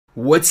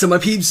What's up, my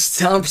peeps?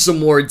 Time for some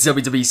more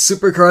WWE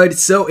Supercard.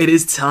 So it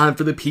is time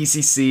for the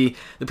PCC.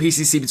 The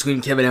PCC between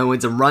Kevin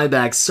Owens and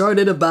Ryback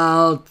started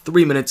about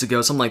 3 minutes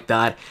ago, something like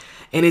that.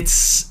 And it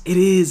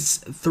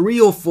is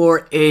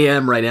 3:04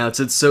 a.m. right now,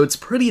 so it's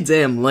pretty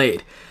damn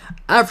late.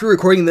 After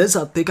recording this,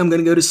 I think I'm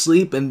gonna go to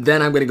sleep, and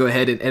then I'm gonna go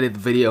ahead and edit the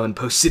video and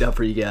post it up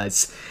for you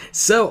guys.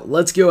 So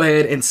let's go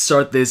ahead and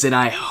start this, and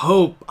I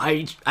hope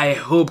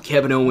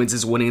Kevin Owens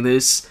is winning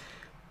this.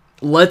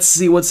 Let's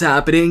see what's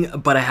happening,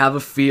 but I have a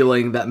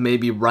feeling that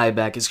maybe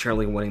Ryback is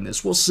currently winning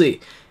this. We'll see.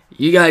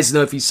 You guys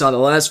know, if you saw the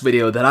last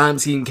video, that I'm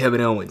Team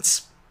Kevin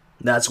Owens.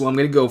 That's what I'm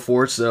going to go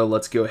for, so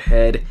let's go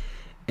ahead.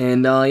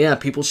 And, yeah,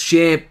 People's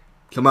Champ.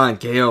 Come on,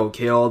 KO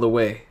all the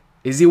way.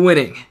 Is he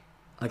winning?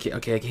 Okay,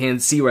 I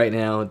can't see right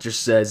now. It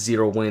just says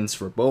 0 wins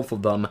for both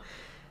of them.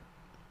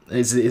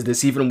 Is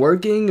this even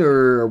working,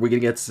 or are we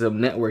going to get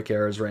some network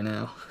errors right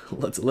now?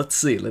 Let's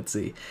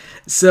see.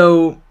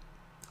 So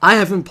I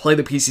haven't played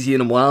the PCC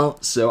in a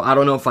while, so I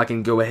don't know if I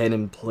can go ahead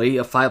and play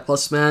a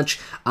 5+ match.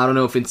 I don't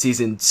know if in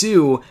Season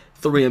 2,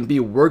 3MB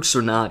works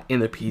or not in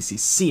the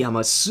PCC. I'm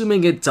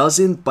assuming it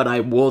doesn't, but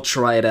I will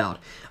try it out.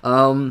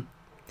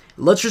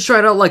 Let's just try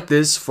it out like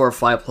this for a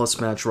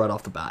 5+ match right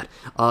off the bat.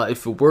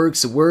 If it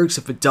works, it works.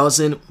 If it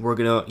doesn't, we're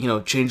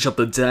gonna, change up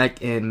the deck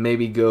and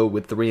maybe go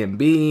with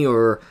 3MB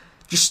or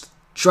just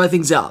try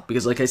things out.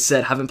 Because like I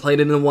said, haven't played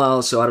it in a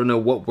while, so I don't know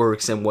what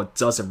works and what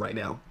doesn't right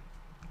now.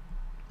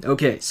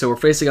 Okay, so we're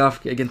facing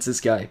off against this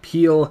guy,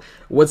 Peel.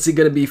 What's he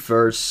gonna be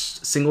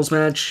first? Singles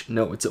match?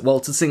 No, it's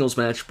a singles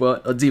match,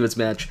 but a Divas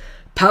match.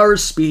 Power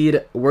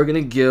speed. We're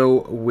gonna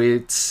go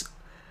with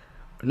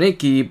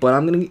Nikki, but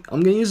I'm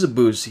gonna use a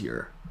boost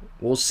here.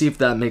 We'll see if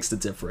that makes the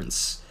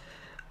difference.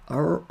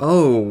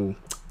 Oh,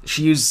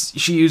 she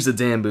used the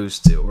damn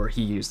boost too, or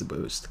he used the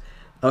boost.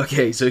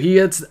 Okay, so he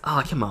gets.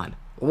 Oh, come on.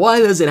 Why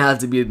does it have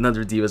to be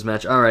another Divas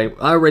match? All right,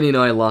 I already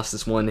know I lost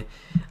this one.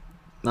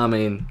 I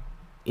mean,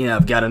 yeah,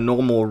 I've got a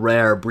normal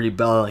rare Brie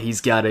Bella.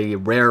 He's got a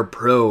rare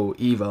pro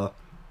Eva.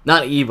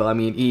 Not Eva, I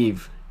mean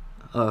Eve.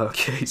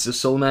 Okay, so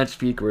soul match,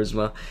 peak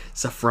charisma,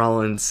 Seth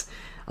Rollins.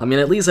 I mean,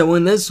 at least I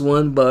won this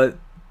one, but,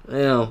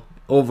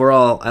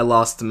 overall, I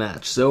lost the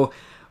match. So,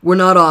 we're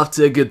not off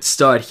to a good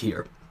start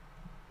here.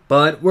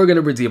 But, we're going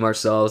to redeem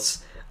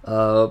ourselves.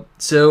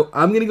 So,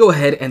 I'm going to go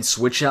ahead and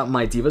switch out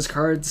my Divas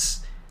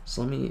cards.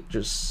 So, let me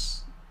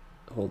just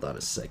hold on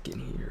a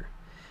second here.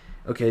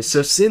 Okay,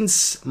 so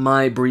since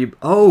my Brie...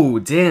 Oh,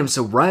 damn,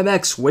 so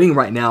Ryback's winning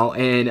right now,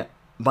 and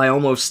by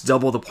almost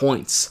double the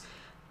points.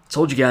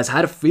 Told you guys, I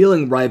had a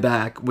feeling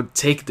Ryback would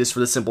take this for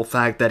the simple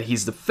fact that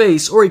he's the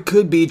face, or it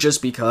could be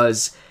just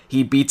because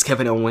he beats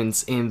Kevin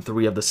Owens in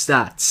 3 of the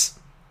stats.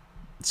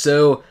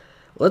 So,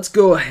 let's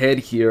go ahead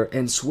here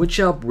and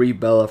switch out Brie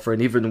Bella for an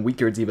even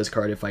weaker Divas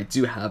card if I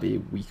do have a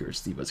weaker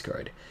Divas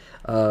card.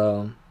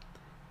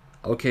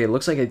 Okay, it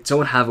looks like I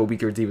don't have a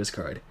weaker Divas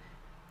card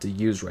to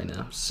use right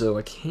now, so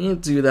I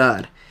can't do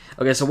that.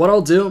 Okay, so what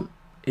I'll do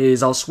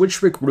is I'll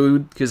switch Rick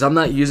Rude, because I'm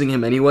not using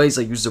him anyways.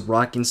 I use The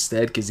Rock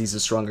instead, because he's a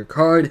stronger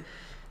card.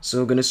 So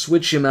I'm going to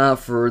switch him out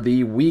for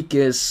the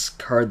weakest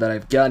card that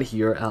I've got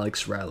here,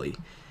 Alex Riley.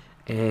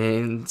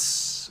 And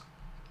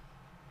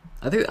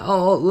I think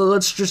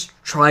let's just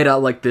try it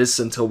out like this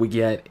until we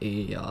get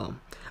a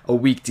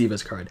weak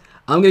Divas card.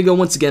 I'm going to go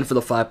once again for the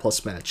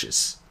 5+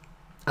 matches.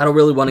 I don't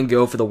really want to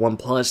go for the 1+,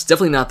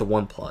 definitely not the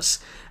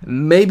 1+.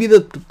 Maybe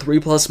the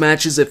 3+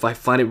 matches if I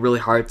find it really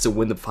hard to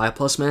win the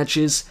 5+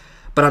 matches,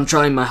 but I'm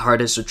trying my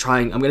hardest.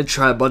 I'm going to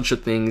try a bunch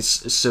of things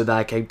so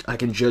that I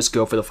can just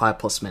go for the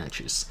 5+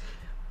 matches.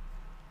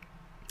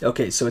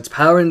 Okay, so it's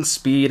power and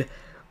speed.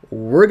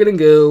 We're going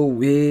to go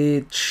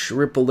with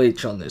Triple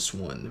H on this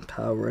one.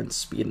 Power and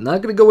speed.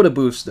 Not going to go with a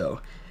boost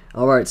though.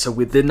 Alright, so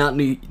we did not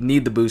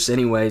need the boost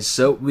anyways,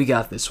 so we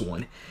got this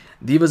one.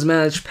 Divas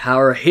match,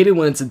 power. Hated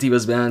when it's a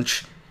Divas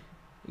match.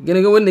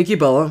 Gonna go with Nikki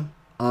Bella.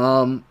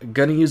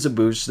 Gonna use a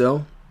boost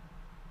though.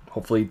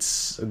 Hopefully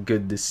it's a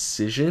good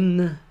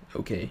decision.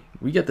 Okay,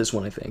 we get this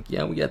one, I think.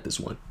 Yeah, we get this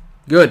one.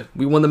 Good,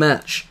 we won the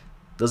match.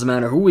 Doesn't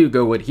matter who we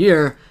go with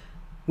here.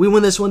 We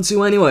win this one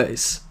too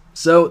anyways.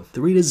 So,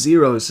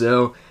 3-0.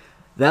 So,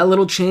 that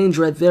little change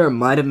right there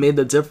might have made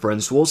the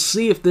difference. We'll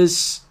see if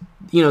this,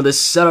 this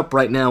setup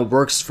right now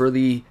works for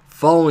the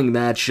following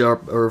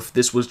matchup, or if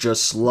this was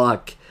just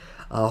luck.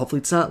 Hopefully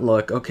it's not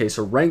luck. Okay,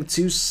 so rank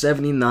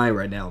 279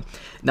 right now.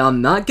 Now,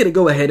 I'm not going to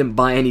go ahead and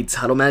buy any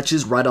title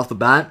matches right off the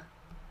bat,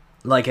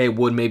 like I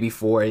would maybe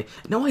for a...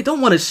 No, I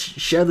don't want to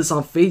share this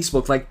on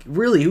Facebook. Like,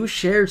 really, who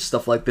shares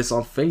stuff like this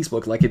on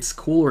Facebook? Like, it's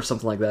cool or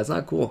something like that. It's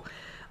not cool.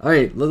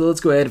 Alright,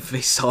 let's go ahead and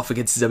face off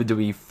against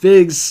WWE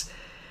Figs.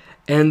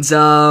 And,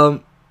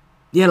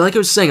 yeah, like I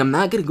was saying, I'm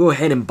not going to go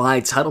ahead and buy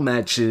title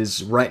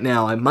matches right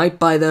now. I might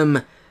buy them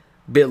a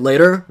bit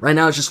later. Right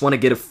now, I just want to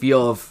get a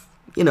feel of,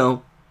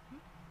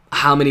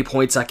 how many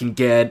points I can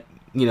get,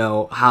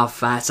 how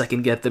fast I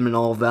can get them and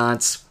all of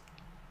that.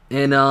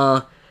 And,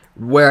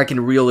 where I can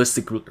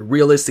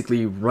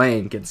realistically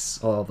rank and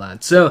all of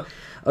that. So,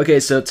 okay,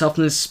 so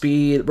toughness,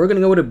 speed. We're going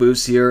to go with a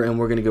boost here, and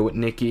we're going to go with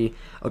Nikki.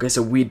 Okay,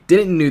 so we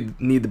didn't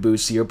need the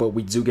boost here, but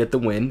we do get the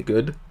win.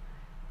 Good.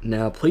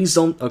 Now, please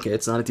don't... Okay,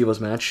 it's not a Divas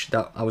match.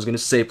 That I was going to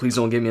say, please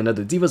don't give me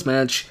another Divas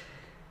match.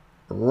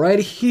 Right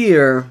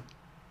here,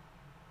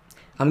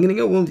 I'm going to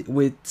go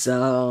with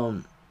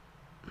I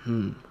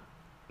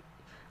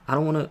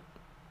don't want to...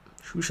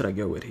 Who should I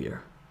go with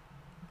here?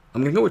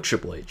 I'm going to go with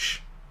Triple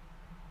H.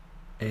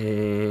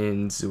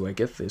 And do I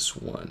get this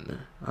one?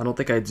 I don't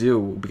think I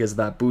do because of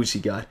that boost he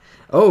got.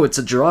 Oh, it's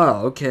a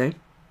draw. Okay.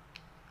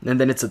 And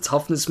then it's a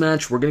toughness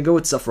match. We're going to go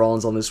with Seth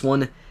Rollins on this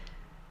one.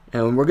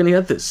 And we're going to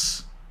get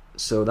this.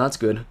 So that's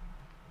good.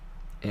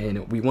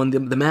 And we won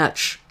the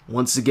match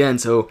once again.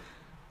 So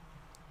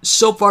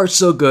far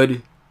so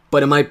good.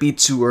 But it might be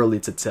too early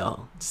to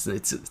tell.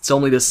 It's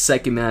only the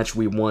second match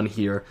we won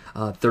here.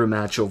 Third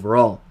match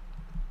overall.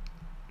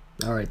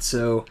 Alright,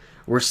 so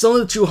we're still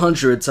in the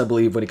 200s, I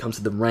believe, when it comes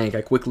to the rank.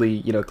 I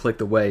quickly, clicked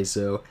away,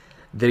 so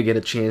didn't get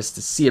a chance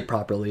to see it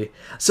properly.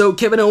 So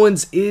Kevin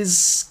Owens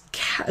is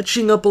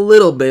catching up a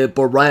little bit,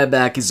 but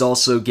Ryback is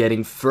also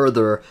getting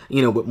further,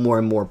 with more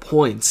and more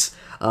points.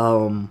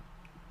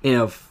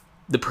 If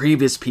the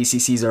previous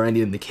PCCs are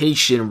any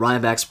indication,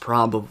 Ryback's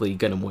probably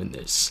gonna win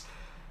this.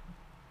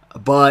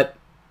 But,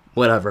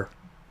 whatever.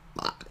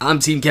 I'm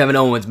Team Kevin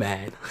Owens,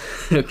 man.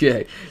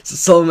 Okay, so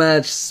solo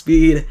match,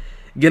 speed.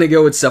 Gonna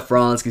go with Seth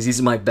Rollins because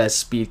he's my best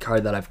speed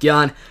card that I've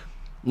got.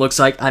 Looks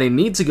like I didn't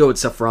need to go with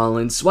Seth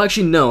Rollins. Well,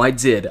 actually, no, I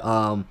did.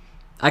 I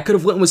could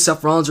have went with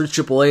Seth Rollins or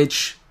Triple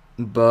H,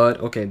 but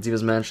okay,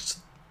 Divas match.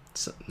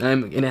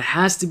 And it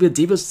has to be a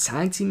Divas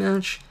tag team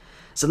match,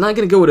 so I'm not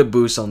gonna go with a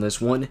boost on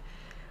this one.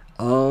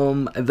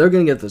 They're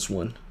gonna get this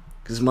one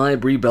because my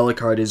Brie Bella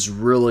card is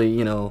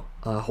really,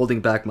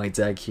 holding back my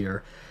deck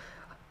here.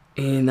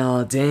 And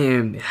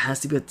damn, it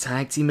has to be a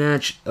tag team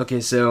match. Okay,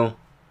 so.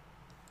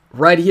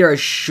 Right here, I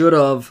should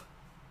have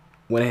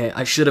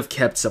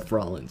kept Seth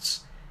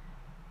Rollins.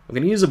 I'm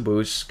gonna use a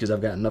boost because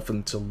I've got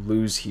nothing to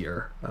lose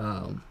here.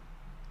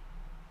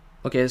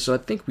 Okay, so I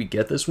think we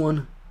get this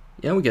one.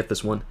 Yeah, we get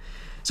this one.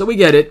 So we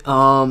get it.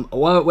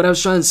 What I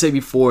was trying to say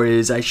before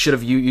is I should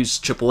have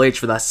used Triple H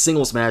for that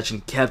singles match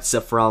and kept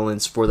Seth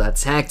Rollins for that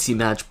tag team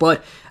match.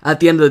 But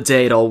at the end of the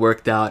day, it all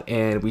worked out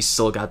and we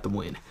still got the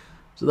win.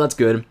 So that's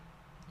good.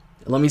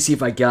 Let me see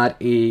if I got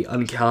a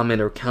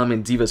uncommon or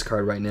common Divas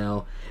card right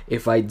now.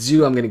 If I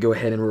do, I'm going to go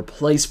ahead and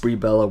replace Brie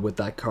Bella with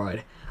that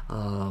card.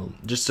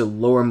 Just to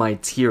lower my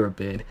tier a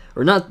bit.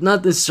 Or not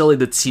necessarily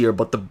the tier,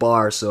 but the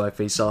bar, so I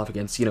face off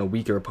against,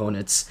 weaker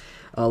opponents.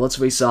 Let's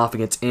face off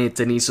against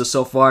Anthony.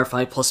 So far,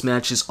 5+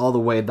 matches all the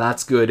way.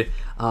 That's good.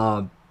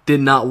 Did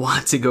not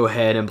want to go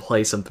ahead and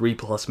play some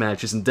 3+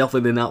 matches, and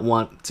definitely did not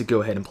want to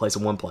go ahead and play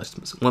some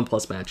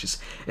 1+ matches.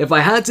 If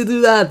I had to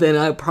do that, then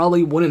I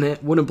probably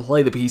wouldn't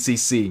play the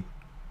PCC.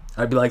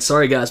 I'd be like,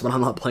 sorry guys, but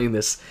I'm not playing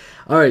this.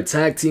 Alright,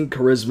 tag team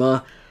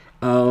charisma.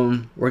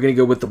 We're gonna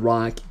go with The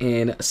Rock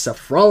and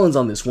Seth Rollins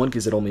on this one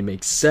because it only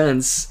makes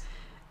sense.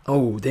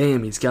 Oh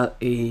damn, he's got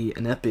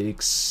an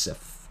epic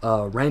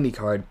Randy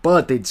card,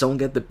 but they don't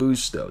get the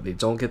boost though. They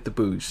don't get the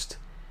boost.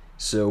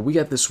 So we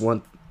got this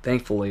one,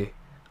 thankfully.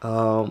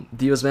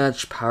 Divas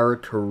match, power,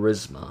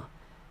 charisma.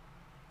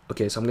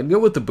 Okay, so I'm gonna go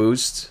with the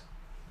boost.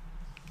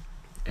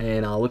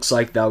 And looks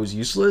like that was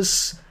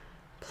useless.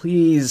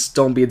 Please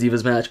don't be a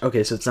Divas match.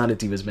 Okay, so it's not a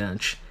Divas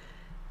match.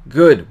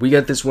 Good, we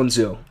get this one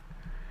too.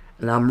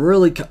 And I'm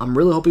really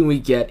hoping we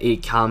get a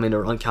common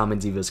or uncommon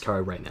Divas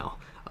card right now.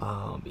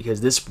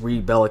 Because this Brie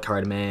Bella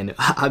card, man,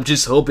 I'm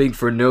just hoping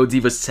for no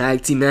Divas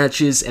tag team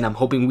matches, and I'm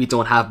hoping we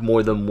don't have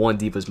more than one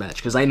Divas match.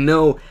 Because I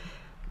know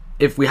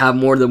if we have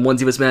more than one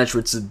Divas match, or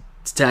it's a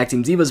tag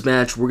team Divas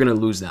match, we're gonna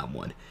lose that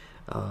one.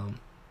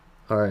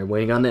 Alright,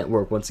 waiting on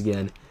network once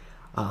again.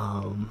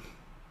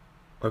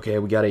 Okay,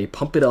 we got a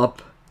Pump It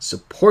Up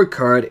support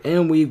card,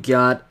 and we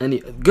got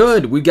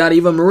we got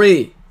Eva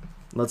Marie.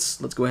 Let's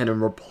go ahead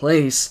and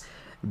replace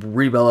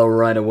Brie Bella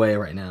right away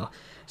right now.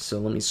 So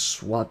let me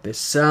swap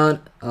this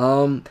out.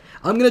 I'm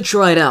gonna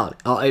try it out.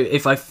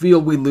 If I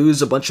feel we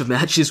lose a bunch of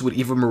matches with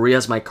Eva Marie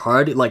as my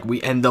card, like we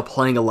end up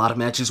playing a lot of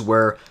matches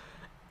where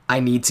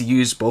I need to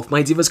use both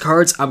my Divas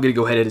cards, I'm gonna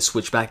go ahead and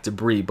switch back to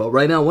Brie. But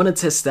right now I want to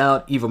test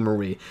out Eva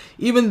Marie.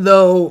 Even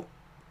though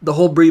the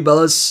whole Brie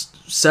Bella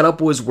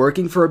setup was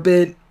working for a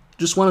bit,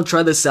 just want to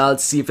try this out,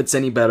 see if it's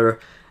any better,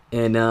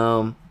 and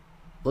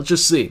let's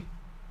just see.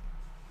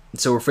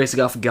 So we're facing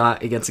off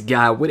against a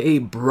guy with a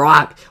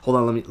Brock. Hold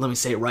on, let me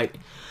say it right.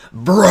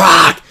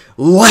 Brock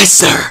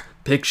Lesnar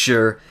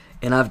picture,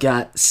 and I've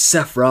got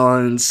Seth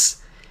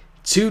Rollins.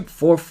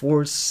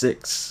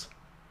 2446.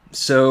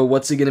 So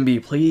what's it gonna be?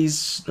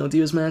 Please, no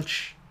Divas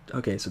match.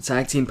 Okay, so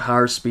tag team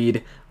power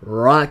speed,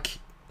 Rock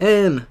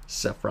and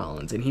Seth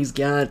Rollins, and he's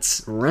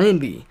got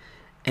Randy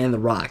and The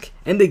Rock.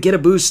 And they get a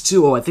boost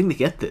too. Oh, I think they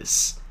get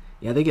this.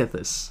 Yeah, they get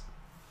this.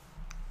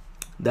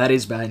 That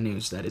is bad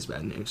news. That is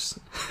bad news.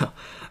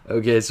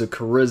 Okay, so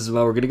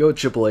charisma. We're going to go with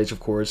Triple H, of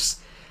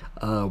course.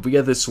 We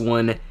get this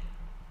one.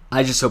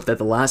 I just hope that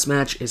the last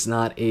match is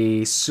not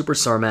a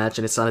Superstar match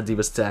and it's not a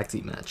Divas Tag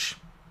Team match.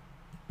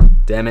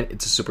 Damn it,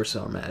 it's a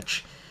Superstar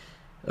match.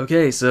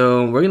 Okay,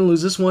 so we're going to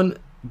lose this one,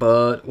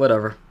 but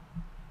whatever.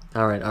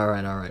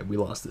 Alright. We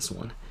lost this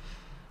one.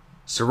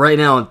 So right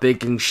now I'm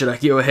thinking, should I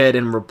go ahead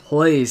and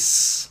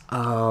replace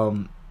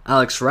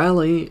Alex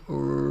Riley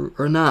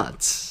or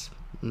not?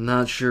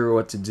 Not sure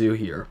what to do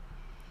here.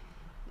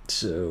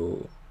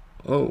 So,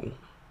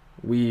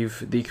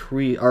 we've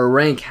decreased. Our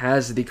rank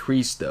has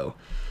decreased though.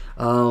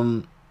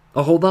 Oh,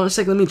 hold on a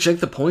second. Let me check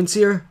the points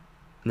here.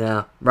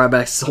 Nah,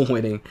 Ryback's still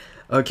winning.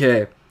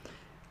 Okay,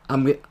 I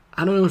don't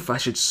know if I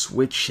should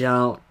switch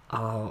out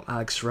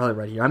Alex Riley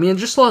right here. I mean, I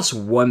just lost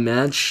one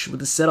match with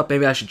the setup.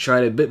 Maybe I should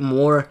try it a bit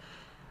more.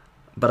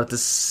 But at the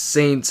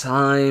same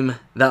time,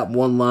 that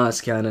one loss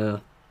kind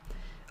of...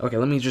 Okay,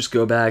 let me just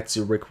go back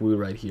to Rick Rude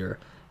right here.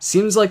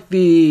 Seems like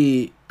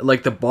the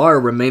bar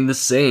remained the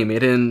same. It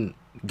didn't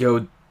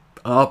go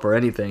up or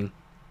anything.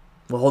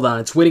 Well, hold on.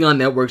 It's waiting on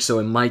network, so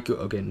it might go...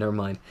 Okay, never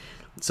mind.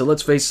 So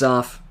let's face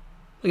off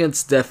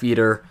against Death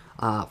Eater.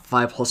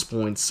 5+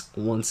 points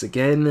once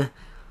again.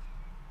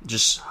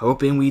 Just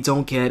hoping we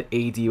don't get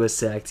a Divas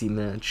Tag Team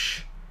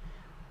match.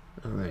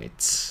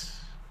 Alright.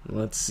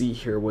 Let's see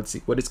here. What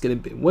it's gonna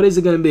be? What is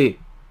it gonna be?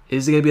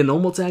 Is it gonna be a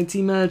normal tag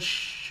team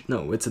match?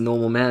 No, it's a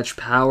normal match.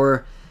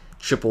 Power,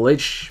 Triple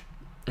H,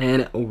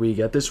 and we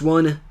get this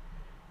one.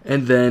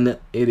 And then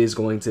it is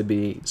going to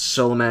be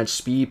solo match.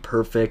 Speed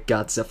Perfect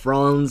got Seth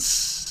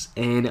Rollins,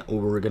 and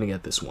we're gonna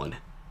get this one.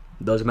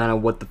 Doesn't matter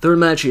what the third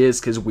match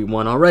is because we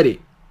won already.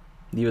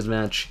 Divas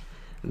match.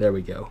 There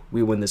we go.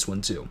 We win this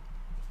one too.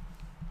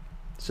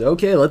 So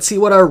okay, let's see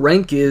what our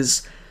rank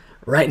is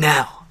right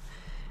now.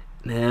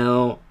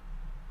 Now.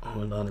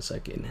 Hold on a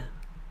second.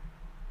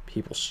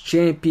 People's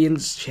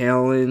Champions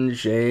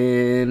Challenge,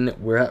 and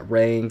we're at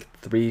rank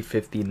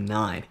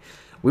 359.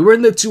 We were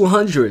in the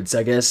 200s.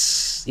 I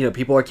guess, you know,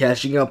 people are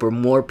catching up, or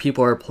more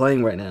people are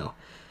playing right now.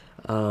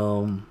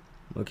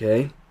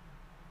 Okay.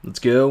 Let's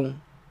go.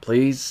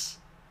 Please.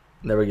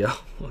 There we go.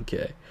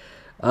 Okay.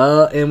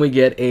 And we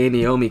get a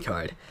Naomi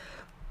card.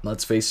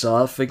 Let's face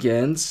off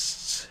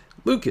against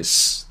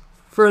Lucas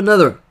for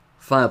another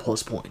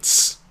 5+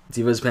 points.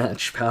 Divas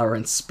match, power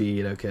and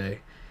speed. Okay.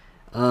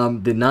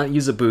 Did not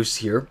use a boost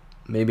here.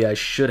 Maybe I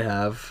should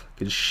have,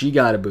 because she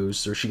got a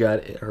boost, or she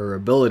got her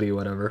ability,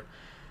 whatever.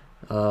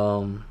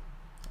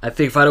 I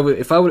think if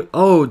I would,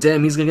 oh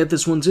damn, he's gonna get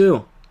this one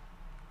too.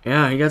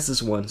 Yeah, he gets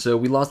this one. So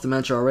we lost the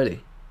match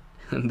already,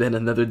 and then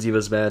another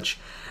Divas match.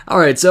 All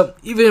right, so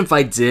even if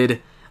I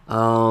did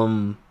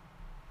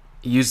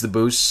use the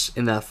boost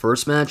in that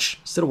first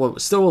match, still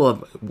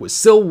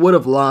would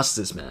have lost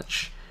this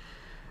match.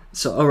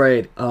 So all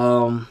right,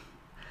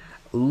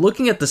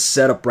 looking at the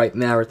setup right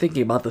now, or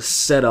thinking about the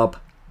setup,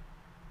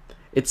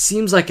 it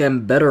seems like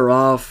I'm better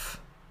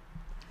off.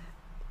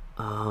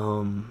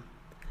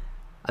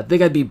 I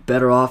think I'd be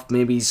better off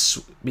maybe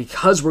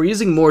because we're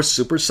using more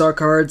superstar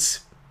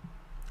cards.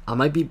 I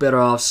might be better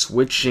off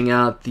switching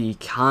out the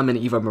common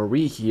Eva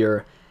Marie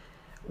here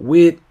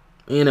with,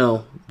 you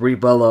know, Brie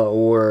Bella,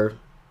 or,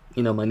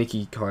 you know, my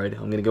Nikki card.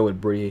 I'm gonna go with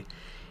Brie,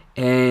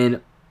 and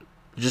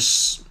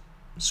just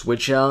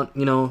switch out,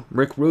 you know,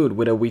 Rick Rude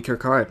with a weaker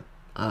card.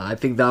 I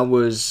think that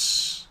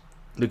was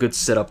the good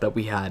setup that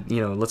we had. You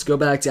know, let's go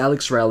back to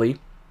Alex Riley.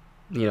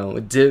 You know,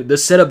 the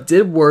setup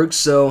did work,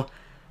 so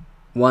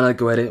why not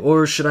go ahead and...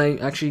 Or should I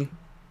actually...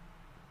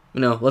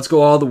 You know, let's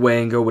go all the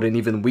way and go with an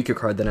even weaker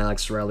card than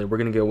Alex Riley. We're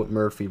going to go with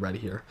Murphy right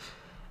here.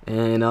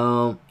 And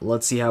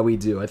let's see how we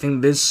do. I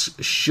think this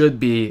should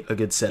be a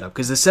good setup,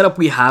 because the setup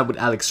we had with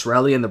Alex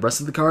Riley and the rest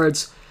of the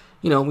cards,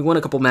 you know, we won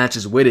a couple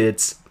matches with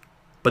it.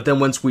 But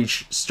then once we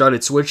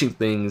started switching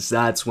things,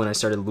 that's when I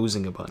started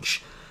losing a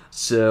bunch.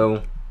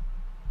 So,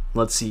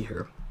 let's see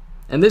here.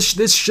 And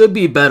this should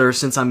be better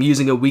since I'm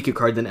using a weaker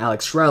card than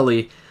Alex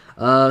Riley.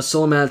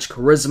 Solo match,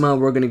 Charisma,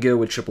 we're going to go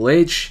with Triple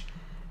H.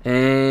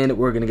 And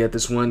we're going to get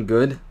this one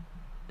good.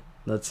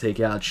 Let's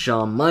take out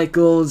Shawn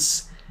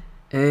Michaels.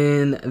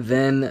 And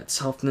then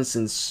Toughness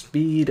and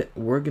Speed,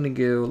 we're going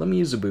to go... Let me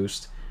use a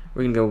boost.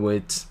 We're going to go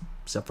with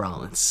Seth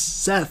Rollins.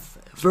 Seth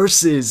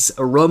versus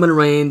Roman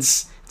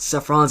Reigns.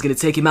 Seth Rollins going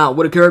to take him out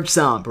with a curb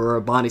stomp or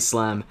a body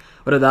slam.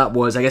 Whatever that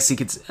was. I guess he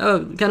could...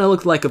 kind of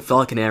looked like a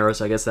Falcon Arrow,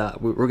 so I guess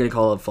that we're going to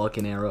call it a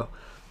Falcon Arrow.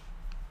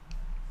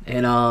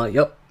 And,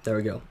 yep, there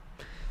we go.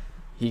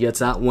 He gets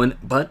that one,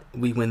 but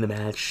we win the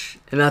match.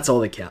 And that's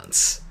all that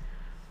counts.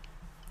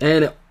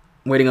 And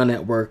waiting on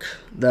network,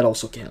 that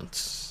also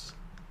counts.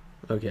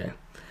 Okay.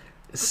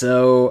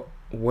 So,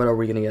 what are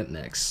we going to get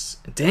next?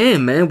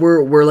 Damn, man,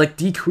 we're like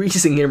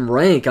decreasing in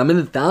rank. I'm in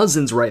the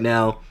thousands right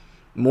now.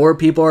 More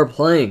people are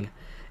playing.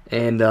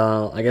 And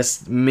I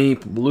guess me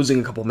losing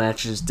a couple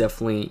matches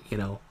definitely, you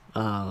know,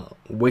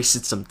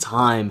 wasted some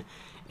time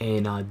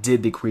and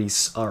did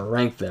decrease our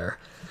rank there.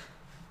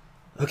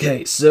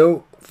 Okay,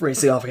 so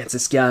facing off against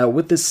this guy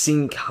with the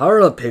Sin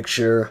Cara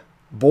picture,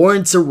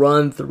 Born to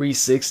Run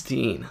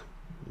 316.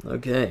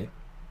 Okay.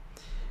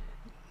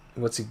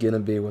 What's it gonna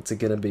be? What's it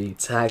gonna be?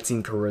 Tag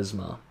Team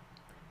Charisma.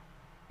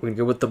 We're gonna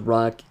go with The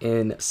Rock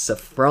and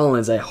Seth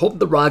Rollins. I hope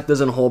The Rock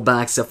doesn't hold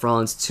back Seth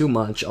Rollins too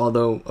much.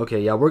 Although, okay,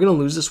 yeah, we're gonna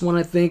lose this one,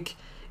 I think.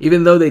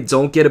 Even though they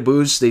don't get a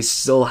boost, they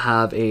still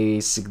have a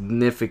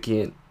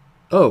significant...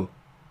 Oh,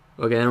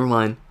 okay, never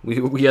mind.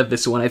 We have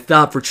this one. I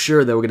thought for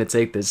sure that we're gonna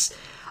take this.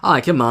 Ah,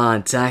 come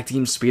on. Tag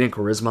team speed and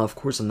charisma. Of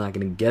course I'm not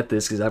going to get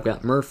this because I've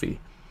got Murphy.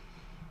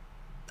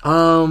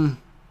 Yeah,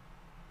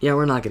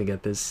 we're not going to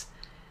get this.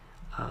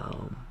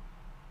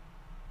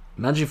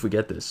 Imagine if we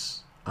get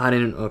this.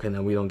 Okay,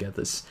 no, we don't get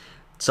this.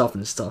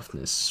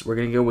 Toughness. We're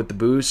going to go with the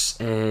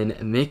boost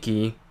and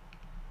Mickey.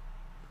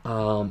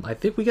 I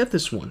think we get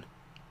this one.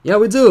 Yeah,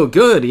 we do.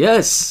 Good,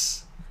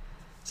 yes.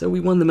 So we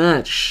won the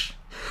match.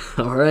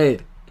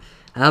 Alright.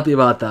 Happy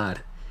about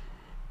that.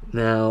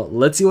 Now,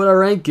 let's see what our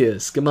rank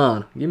is. Come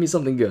on. Give me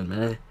something good,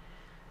 man.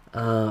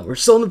 We're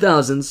still in the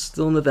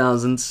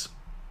thousands.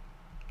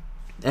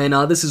 And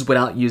this is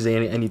without using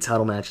any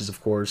title matches,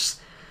 of course.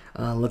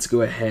 Let's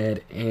go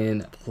ahead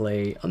and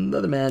play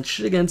another match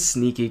against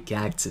Sneaky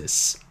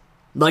Cactus.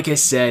 Like I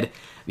said,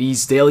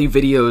 these daily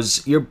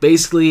videos,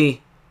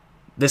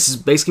 this is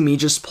basically me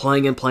just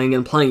playing and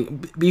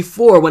playing.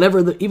 Before, when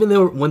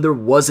there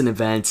was an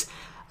event,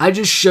 I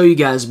just show you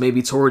guys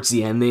maybe towards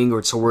the ending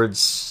or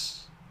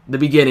towards the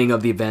beginning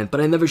of the event,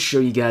 but I never show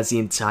you guys the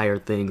entire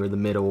thing or the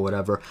middle or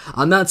whatever.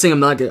 I'm not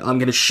saying I'm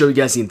gonna show you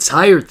guys the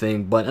entire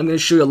thing, but I'm gonna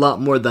show you a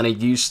lot more than I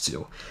used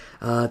to.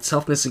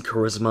 Toughness and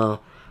charisma.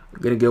 We're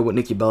gonna go with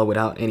Nikki Bella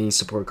without any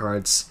support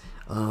cards,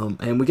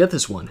 and we get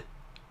this one.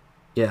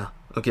 Yeah,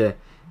 okay.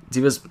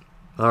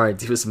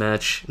 Divas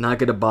match. Not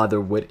gonna bother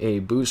with a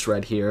boost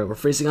right here. We're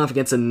facing off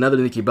against another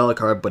Nikki Bella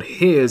card, but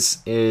his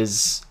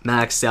is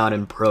maxed out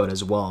and pro'd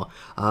as well.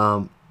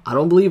 I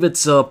don't believe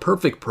it's a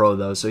perfect pro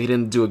though, so he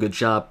didn't do a good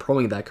job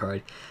proing that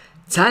card.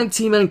 Tag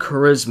team and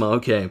charisma.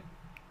 Okay.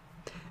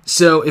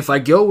 So if I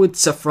go with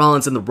Seth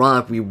Rollins and The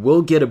Rock, we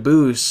will get a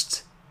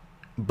boost,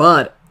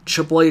 but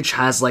Triple H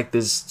has like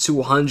this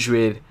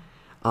 200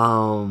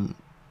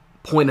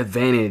 point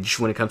advantage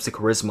when it comes to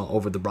charisma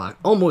over The Rock,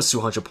 almost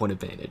 200 point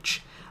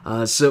advantage.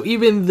 So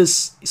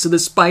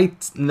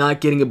despite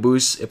not getting a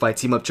boost, if I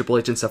team up Triple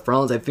H and Seth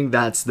Rollins, I think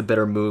that's the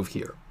better move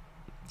here.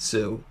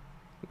 So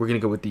we're gonna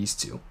go with these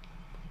two,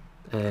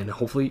 and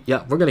hopefully,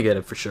 yeah, we're gonna get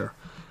it for sure.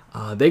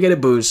 They get a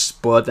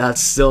boost, but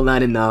that's still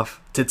not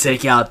enough to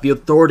take out the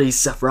Authority,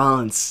 Seth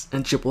Rollins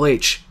and Triple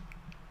H.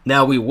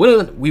 Now we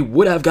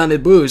would have gotten a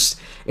boost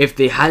if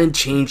they hadn't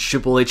changed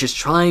Triple H's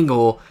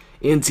triangle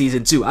in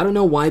Season 2. I don't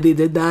know why they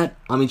did that.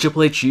 I mean,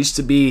 Triple H used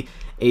to be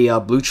a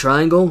blue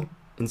triangle,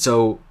 and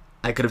so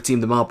I could have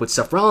teamed them up with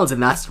Seth Rollins,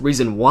 and that's the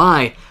reason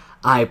why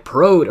I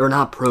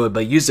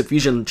used the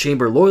Fusion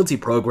Chamber loyalty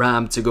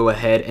program to go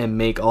ahead and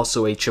make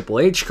also a Triple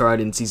H card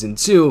in Season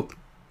 2,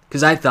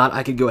 because I thought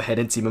I could go ahead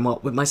and team him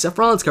up with my Seth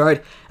Rollins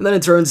card, and then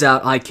it turns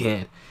out I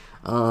can't.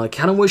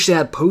 Kind of wish they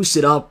had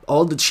posted up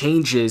all the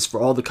changes for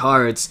all the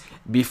cards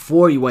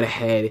before you went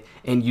ahead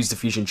and used the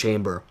Fusion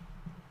Chamber.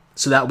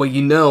 So that way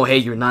you know, hey,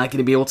 you're not going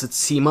to be able to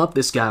team up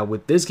this guy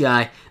with this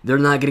guy. They're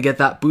not going to get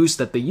that boost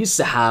that they used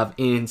to have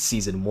in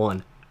Season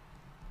 1.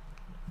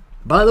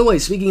 By the way,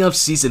 speaking of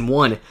Season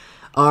 1,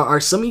 are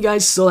some of you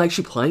guys still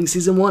actually playing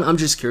Season 1? I'm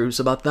just curious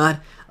about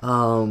that.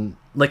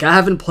 Like, I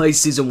haven't played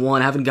Season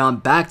 1, I haven't gone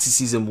back to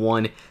Season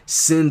 1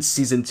 since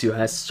Season 2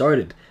 has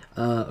started.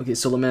 Okay,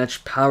 solo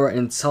match, power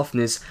and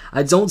toughness.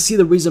 I don't see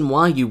the reason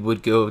why you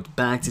would go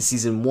back to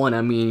Season 1.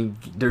 I mean,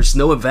 there's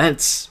no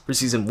events for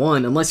Season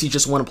 1, unless you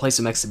just want to play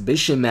some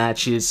exhibition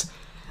matches.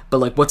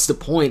 But, like, what's the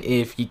point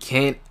if you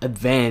can't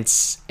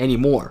advance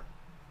anymore?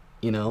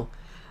 You know?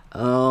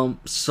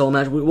 Solo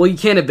match, well, you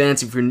can't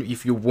advance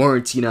if you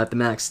weren't, you know, at the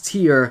max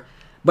tier.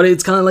 But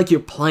it's kind of like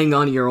you're playing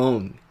on your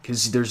own,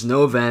 because there's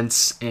no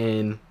events,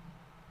 and,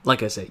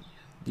 like I say,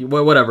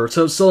 whatever.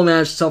 So, solo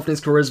match,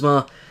 toughness,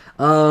 charisma.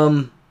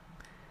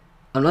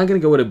 I'm not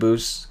going to go with a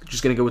boost,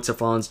 just going to go with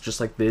Seth Rollins just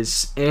like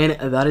this, and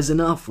that is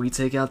enough. We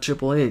take out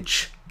Triple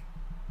H.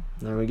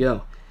 There we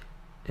go.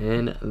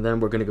 And then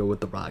we're going to go with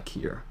The Rock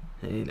here.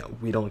 And, you know,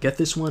 we don't get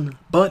this one,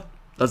 but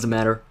doesn't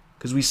matter,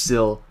 because we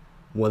still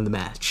won the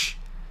match.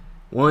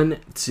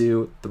 1,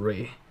 2,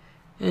 3.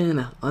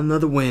 And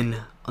another win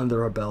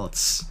under our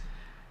belts.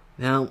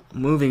 Now,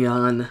 moving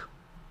on.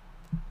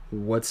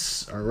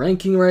 What's our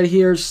ranking right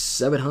here?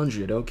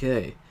 700,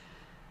 okay.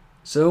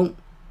 So,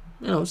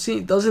 you know, see,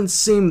 it doesn't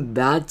seem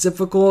that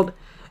difficult.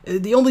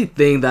 The only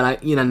thing that I,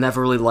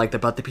 never really liked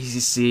about the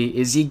PCC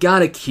is you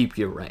gotta keep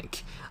your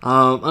rank.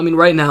 I mean,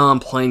 right now I'm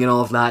playing and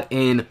all of that,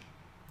 and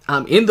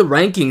I'm in the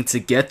ranking to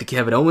get the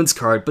Kevin Owens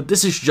card, but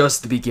this is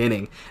just the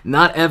beginning.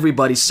 Not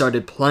everybody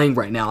started playing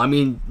right now. I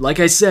mean,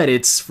 like I said,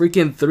 it's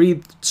freaking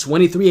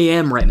 3:23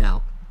 a.m. right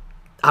now.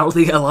 I don't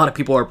think a lot of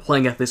people are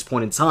playing at this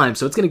point in time,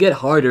 so it's gonna get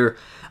harder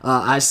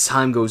as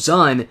time goes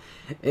on,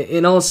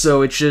 and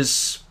also it's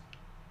just,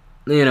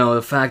 you know,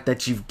 the fact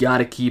that you've got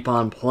to keep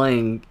on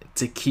playing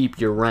to keep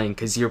your rank,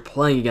 because you're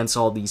playing against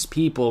all these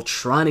people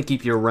trying to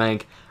keep your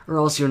rank, or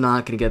else you're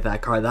not going to get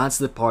that card. That's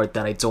the part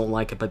that I don't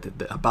like about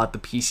the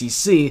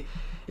PCC,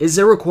 is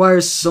it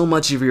requires so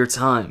much of your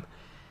time.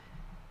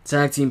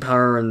 Tag team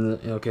power, and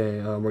okay,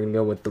 we're going to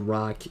go with The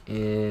Rock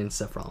and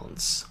Seth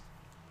Rollins.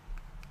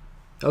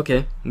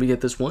 Okay, we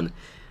get this one.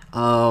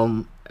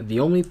 The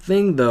only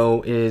thing,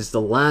 though, is the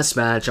last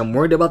match. I'm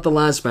worried about the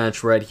last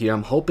match right here.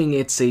 I'm hoping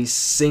it's a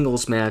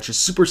singles match, a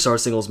superstar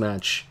singles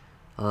match.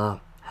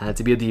 Had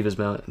to be a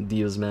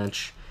Divas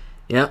match.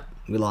 Yeah,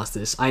 we lost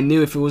this. I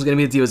knew if it was going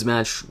to be a Divas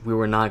match, we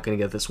were not going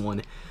to get this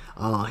one.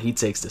 He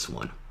takes this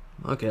one.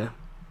 Okay.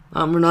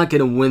 We're not going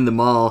to win them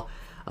all.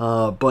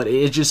 But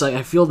it's just like,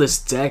 I feel this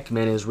deck,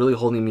 man, is really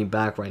holding me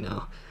back right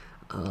now.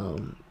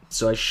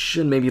 So I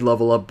should maybe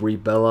level up Brie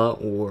Bella,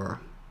 or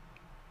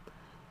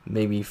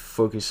maybe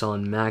focus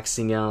on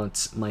maxing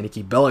out my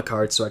Nikki Bella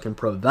card so I can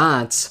pro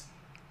that.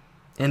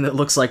 And it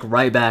looks like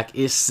Ryback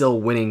is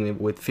still winning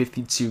with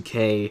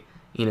 52k,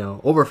 you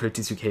know, over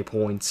 52k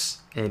points,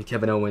 and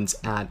Kevin Owens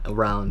at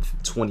around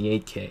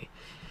 28k.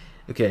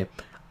 Okay,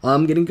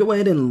 I'm gonna go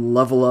ahead and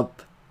level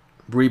up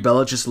Brie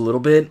Bella just a little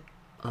bit,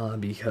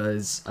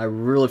 because I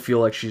really feel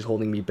like she's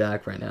holding me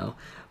back right now.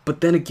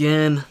 But then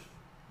again,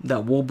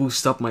 that will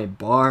boost up my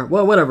bar.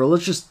 Well, whatever,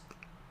 let's just...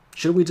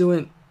 Should we do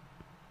it?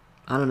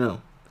 I don't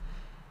know.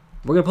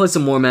 We're going to play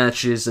some more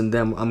matches, and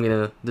then I'm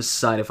going to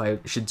decide if I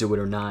should do it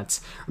or not.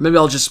 Or maybe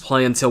I'll just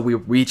play until we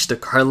reach the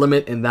card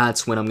limit, and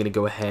that's when I'm going to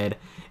go ahead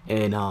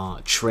and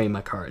trade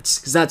my cards.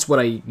 Because that's what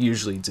I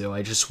usually do.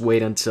 I just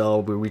wait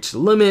until we reach the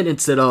limit,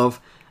 instead of,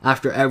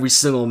 after every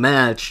single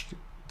match,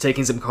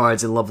 taking some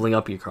cards and leveling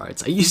up your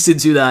cards. I used to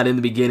do that in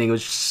the beginning. It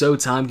was just so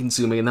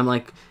time-consuming, and I'm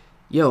like,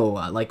 yo,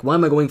 like, why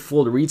am I going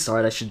full to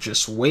restart? I should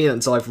just wait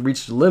until I've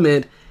reached the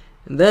limit,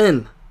 and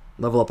then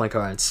level up my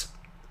cards.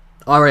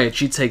 Alright,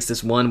 she takes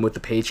this one with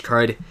the page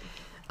card.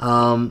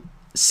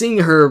 Seeing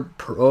her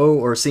pro,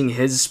 or seeing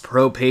his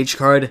pro page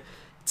card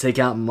take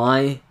out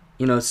my,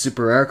 you know,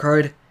 super rare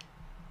card,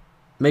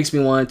 makes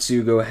me want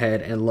to go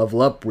ahead and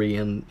level up Brie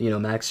and, you know,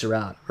 max her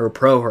out. Or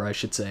pro her, I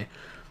should say.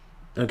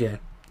 Okay,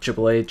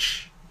 Triple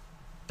H.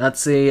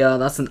 That's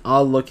an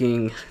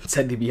odd-looking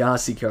Ted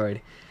DiBiase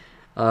card.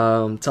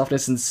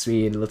 Toughness and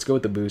speed. Let's go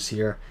with the boost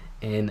here.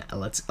 And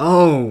let's...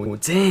 Oh,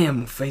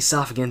 damn. Face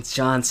off against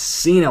John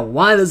Cena.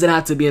 Why does it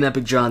have to be an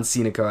epic John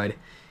Cena card?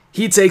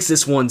 He takes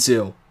this one,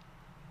 too.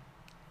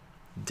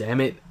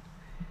 Damn it.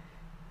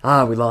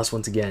 We lost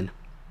once again.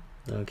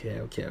 Okay.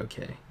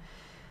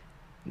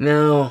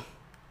 Now,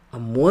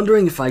 I'm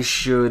wondering if I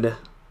should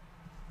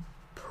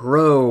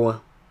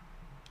pro...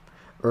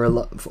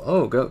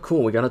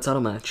 cool. We got a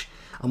title match.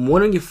 I'm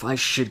wondering if I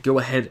should go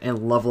ahead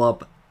and level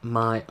up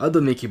my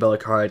other Nikki Bella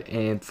card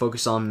and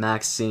focus on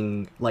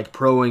maxing, like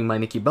proing my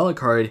Nikki Bella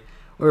card,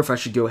 or if I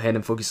should go ahead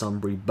and focus on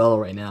Brie Bella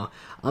right now.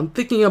 I'm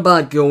thinking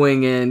about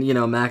going and, you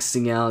know,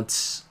 maxing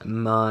out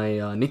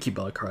my Nikki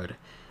Bella card,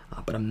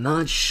 but I'm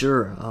not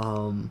sure.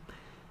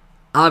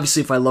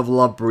 Obviously, if I level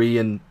up Brie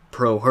and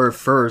pro her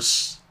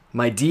first,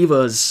 my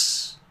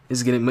Divas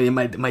is gonna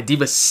my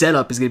Diva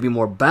setup is gonna be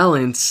more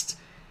balanced.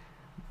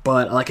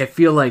 But like, I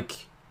feel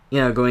like,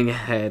 you know, going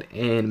ahead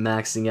and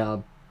maxing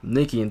out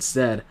Nikki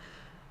instead.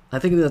 I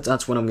think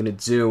that's what I'm going to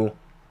do,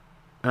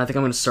 and I think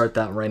I'm going to start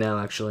that right now,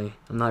 actually.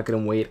 I'm not going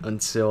to wait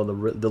until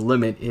the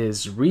limit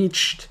is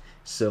reached,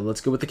 so let's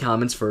go with the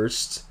comments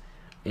first,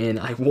 and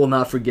I will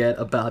not forget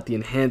about the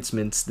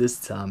enhancements this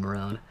time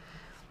around.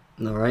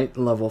 Alright,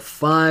 level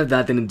 5,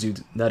 that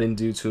didn't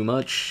do too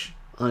much.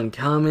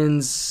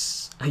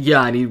 Uncommons, yeah,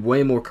 I need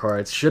way more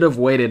cards. Should have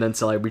waited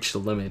until I reached the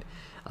limit.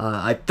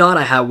 I thought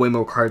I had way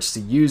more cards to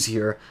use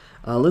here.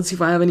 Let's see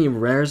if I have any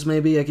rares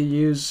maybe I could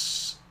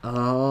use.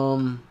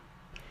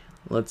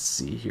 Let's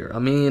see here. I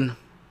mean,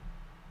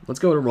 let's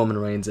go to Roman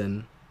Reigns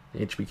and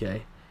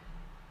HBK.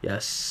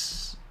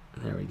 Yes.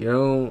 There we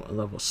go.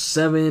 Level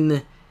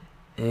 7.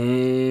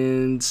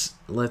 And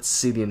let's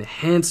see the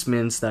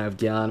enhancements that I've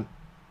got.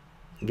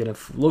 I'm going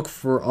to look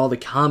for all the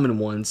common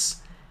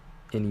ones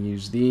and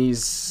use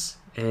these.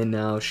 And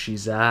now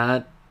she's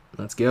at,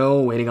 let's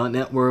go, waiting on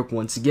network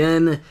once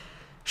again.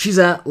 She's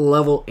at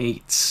level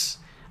 8.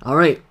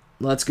 Alright,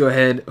 let's go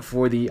ahead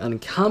for the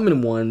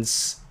uncommon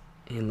ones.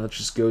 And let's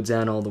just go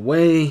down all the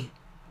way.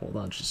 Hold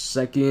on just a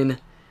second.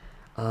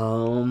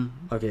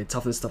 Okay,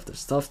 toughness.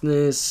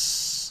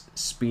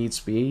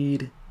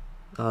 Speed.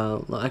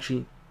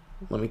 Actually,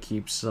 let me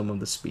keep some of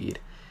the speed.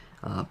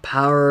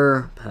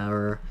 Power.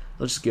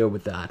 Let's just go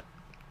with that.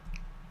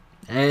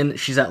 And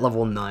she's at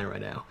level 9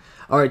 right now.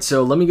 Alright,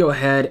 so let me go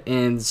ahead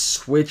and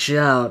switch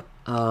out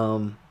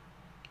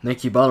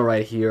Nikki Bella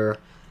right here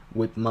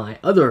with my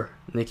other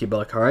Nikki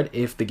Bella card,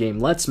 if the game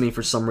lets me.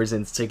 For some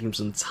reason, it's taking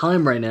some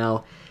time right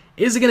now.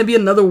 Is it going to be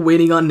another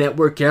waiting on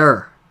network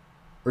error?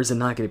 Or is it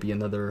not going to be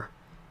another...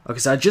 Okay,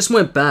 so I just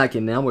went back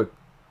and now we're...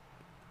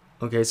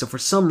 Okay, so for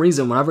some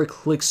reason, whenever I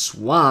click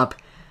swap,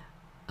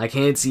 I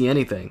can't see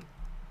anything.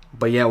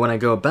 But yeah, when I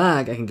go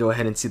back, I can go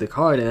ahead and see the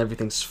card and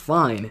everything's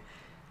fine.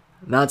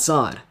 That's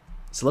odd.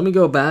 So let me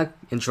go back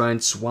and try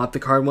and swap the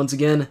card once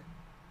again.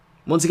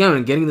 Once again,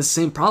 I'm getting the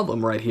same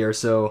problem right here,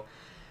 so...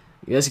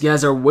 I guess you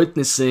guys are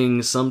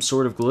witnessing some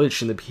sort of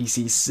glitch in the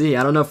PCC.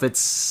 I don't know if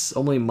it's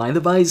only my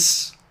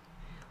device.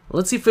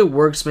 Let's see if it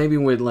works maybe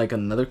with like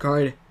another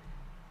card.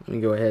 Let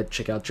me go ahead,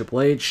 check out Triple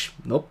H.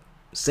 Nope,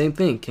 same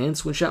thing. Can't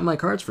switch out my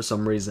cards for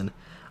some reason.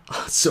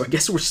 So I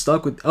guess we're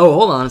stuck with... Oh,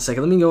 hold on a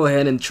second. Let me go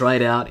ahead and try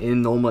it out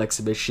in normal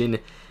exhibition.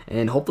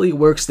 And hopefully it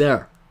works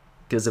there.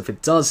 Because if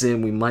it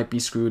doesn't, we might be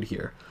screwed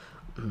here.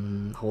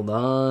 Hold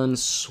on.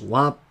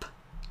 Swap.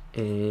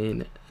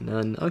 And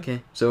none.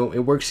 Okay, so it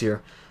works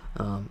here.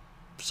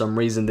 for some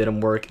reason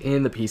didn't work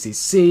in the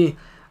PCC.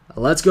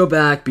 Let's go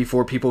back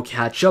before people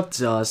catch up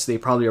to us. They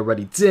probably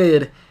already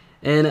did.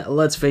 And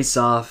let's face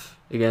off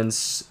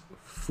against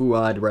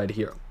Fuad right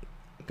here.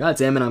 God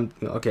damn it,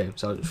 okay.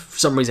 So for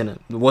some reason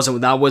that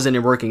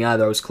wasn't working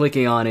either. I was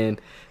clicking on his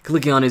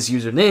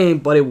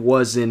username, but it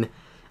wasn't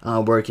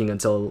working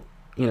until,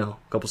 you know,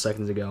 a couple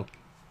seconds ago.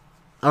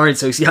 All right,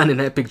 so he's got an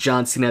epic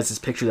John Cena as his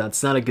picture.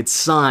 That's not a good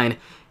sign.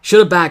 Should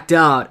have backed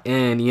out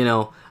and, you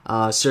know,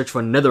 search for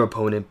another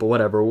opponent. But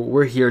whatever,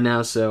 we're here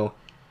now, so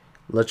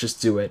let's just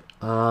do it.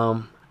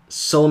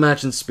 Solo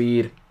match and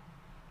speed.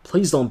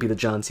 Please don't be the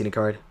John Cena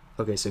card.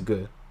 Okay, so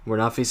good. We're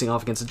not facing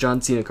off against the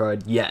John Cena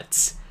card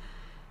yet.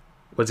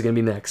 What's it going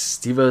to be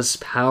next? Divas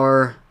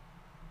Power.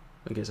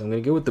 Okay, so I'm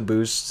going to go with the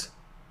boost.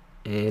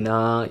 And,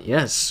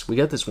 yes, we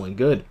got this one.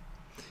 Good.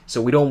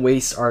 So we don't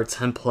waste our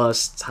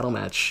 10-plus title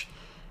match.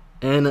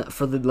 And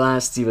for the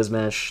last Divas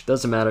match,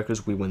 doesn't matter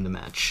because we win the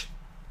match.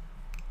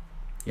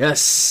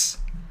 Yes!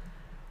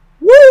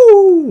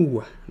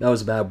 Woo! That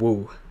was a bad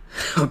woo.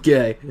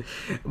 Okay.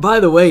 By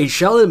the way,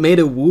 Charlotte made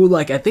a woo,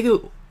 like, I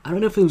don't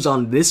know if it was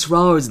on this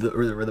Raw or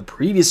the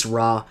previous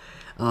Raw.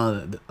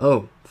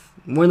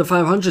 We're in the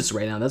 500s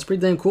right now. That's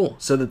pretty damn cool.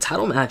 So the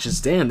title matches,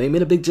 damn, they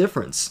made a big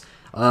difference.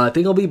 I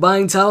think I'll be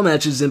buying title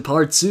matches in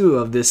part 2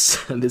 of this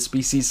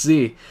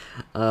PCC.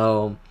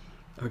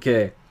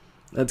 Okay,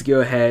 let's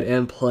go ahead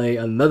and play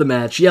another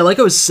match. Yeah, like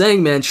I was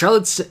saying, man,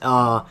 Charlotte's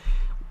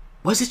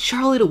was it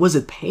Charlotte or was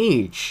it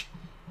Paige?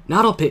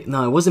 No, it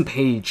wasn't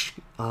Paige.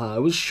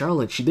 It was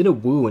Charlotte. She did a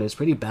woo and it's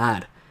pretty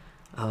bad.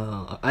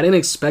 I didn't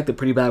expect a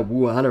pretty bad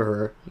woo out of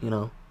her, you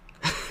know,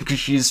 because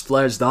she's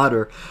Flair's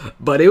daughter.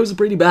 But it was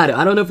pretty bad.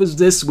 I don't know if it was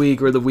this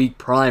week or the week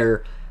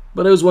prior,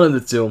 but it was one of the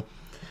two.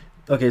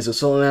 Okay, so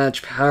solo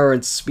match, power,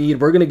 and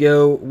speed. We're going to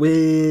go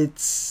with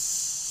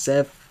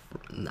Seth.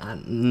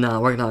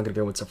 No, we're not going to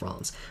go with Seth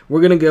Rollins.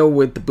 We're going to go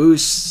with the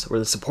boost or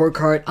the support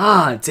card.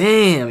 Ah,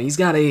 damn. He's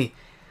got a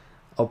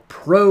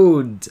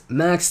pro'd,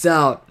 maxed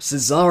out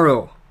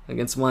Cesaro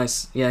against my...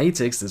 Yeah, he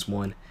takes this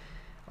one.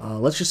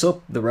 Let's just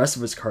hope the rest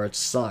of his cards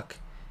suck.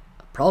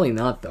 Probably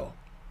not, though.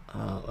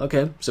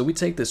 Okay, so we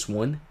take this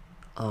one.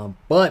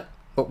 But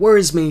what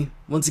worries me,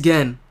 once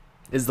again,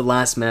 is the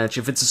last match.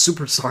 If it's a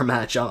superstar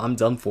match, I'm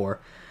done for.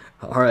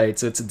 Alright,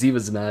 so it's a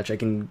Divas match. I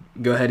can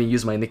go ahead and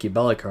use my Nikki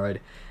Bella card.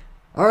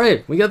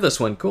 Alright, we got this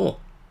one. Cool.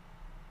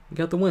 We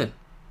got the win.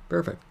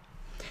 Perfect.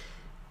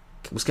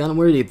 Was kind of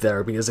worried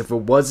there, because if it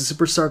was a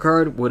superstar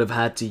card, would have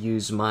had to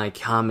use my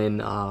common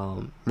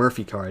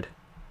Murphy card.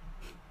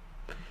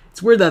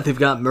 It's weird that they've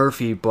got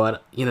Murphy,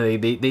 but, you know,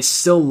 they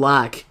still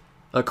lack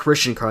a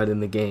Christian card in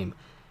the game.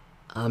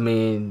 I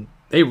mean,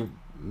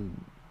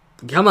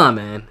 come on,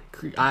 man.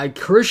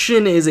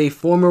 Christian is a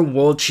former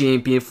world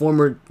champion,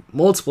 former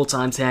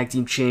multiple-time tag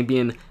team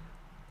champion,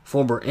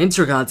 former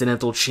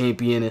intercontinental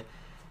champion,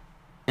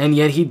 and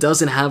yet he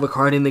doesn't have a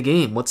card in the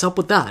game. What's up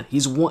with that?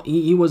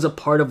 He was a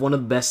part of one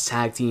of the best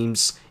tag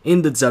teams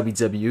in the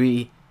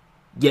WWE,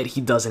 yet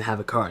he doesn't have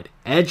a card.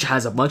 Edge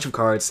has a bunch of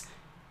cards.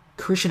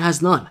 Christian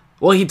has none.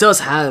 Well, he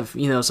does have,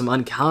 you know, some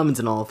uncommons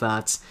and all of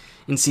that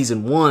in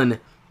Season 1,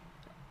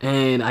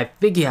 and I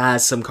think he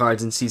has some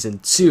cards in Season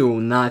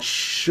 2. Not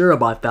sure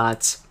about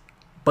that,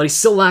 but he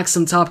still lacks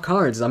some top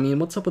cards. I mean,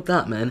 what's up with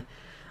that, man?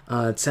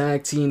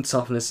 Tag team,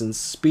 toughness, and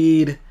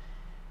speed.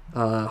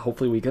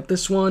 Hopefully we get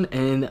this one,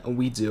 and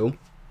we do.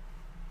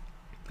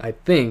 I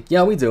think.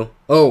 Yeah, we do.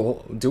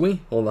 Oh, do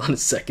we? Hold on a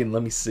second.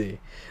 Let me see.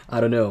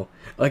 I don't know.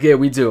 Okay,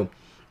 we do.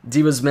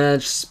 Divas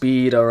match,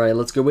 speed. Alright,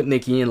 let's go with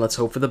Nikki, and let's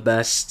hope for the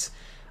best.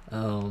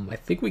 I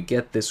think we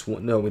get this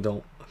one. No, we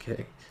don't.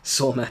 Okay.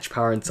 Soul match,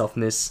 power, and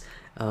toughness.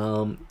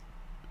 Or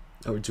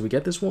do we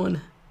get this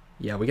one?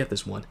 Yeah, we get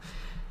this one.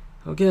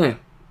 Okay.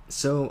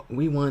 So,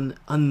 we won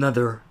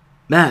another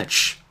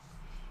match.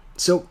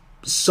 So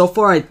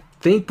far, I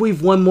think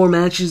we've won more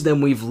matches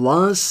than we've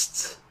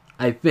lost.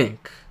 I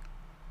think.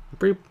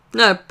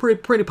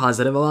 Pretty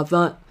positive about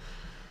that.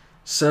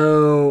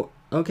 So,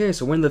 okay,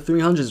 so we're in the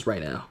 300s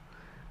right now.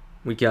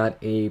 We got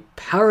a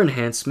power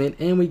enhancement,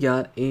 and we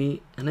got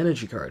an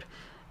energy card.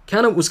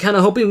 Was kind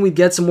of hoping we'd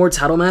get some more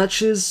title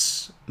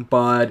matches,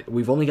 but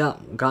we've only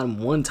gotten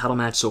one title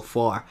match so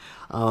far.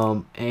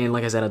 And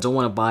like I said, I don't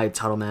want to buy a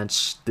title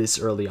match this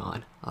early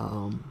on.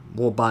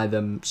 We'll buy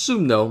them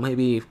soon, though.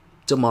 Maybe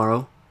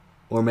tomorrow,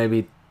 or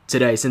maybe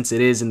today, since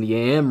it is in the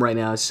AM right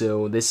now,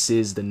 so this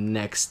is the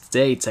next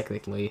day,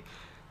 technically.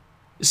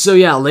 So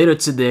yeah, later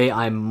today,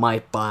 I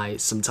might buy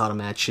some title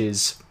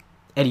matches,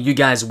 and you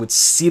guys would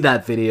see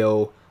that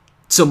video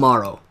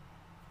tomorrow.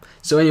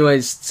 So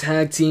anyways,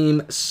 tag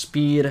team,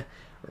 speed,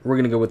 we're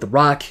going to go with The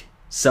Rock,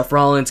 Seth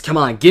Rollins. Come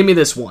on, give me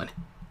this one.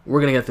 We're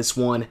going to get this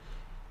one.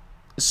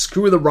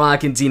 Screw The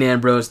Rock and Dean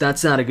Ambrose.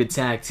 That's not a good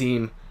tag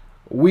team.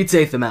 We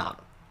take them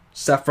out.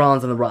 Seth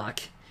Rollins and The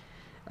Rock.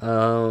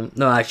 No,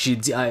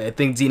 actually, I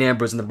think Dean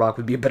Ambrose and The Rock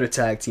would be a better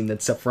tag team than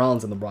Seth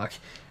Rollins and The Rock.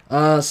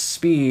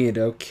 Speed,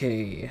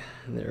 okay.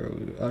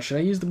 Should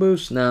I use the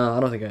boost? No, I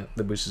don't think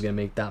the boost is going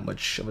to make that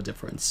much of a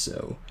difference.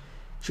 So,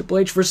 Triple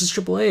H versus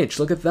Triple H.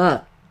 Look at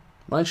that.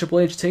 My Triple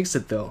H takes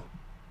it, though.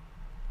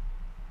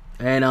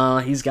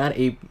 And he's got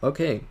a...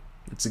 Okay,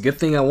 it's a good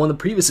thing I won the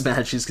previous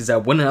matches, because I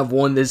wouldn't have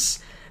won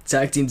this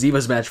Tag Team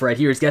Divas match right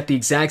here. He's got the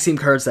exact same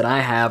cards that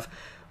I have,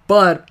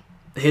 but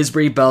his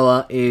Brie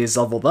Bella is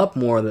leveled up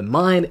more than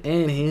mine,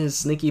 and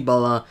his Nikki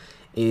Bella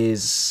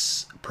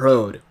is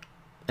pro'd,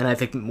 and I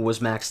think was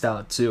maxed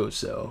out too,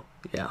 so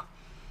yeah.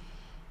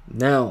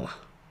 Now,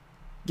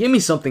 give me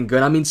something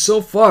good. I mean,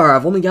 so far,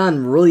 I've only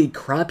gotten really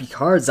crappy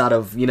cards out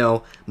of, you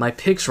know, my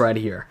picks right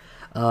here.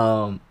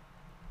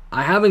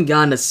 I haven't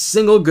gotten a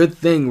single good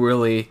thing,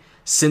 really,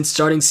 since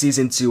starting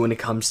Season 2 when it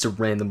comes to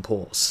random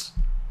pulls.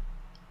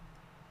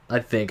 I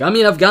think. I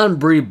mean, I've gotten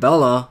Brie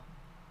Bella,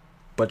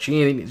 but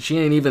she ain't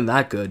even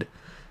that good.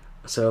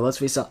 So let's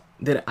face off.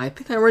 I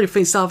think I already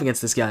faced off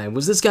against this guy.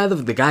 Was this guy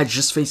the guy I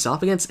just faced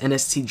off against?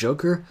 NST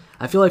Joker?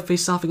 I feel like I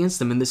faced off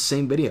against him in this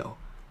same video.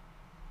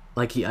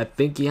 Like, I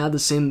think he had the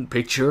same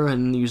picture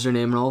and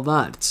username and all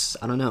that.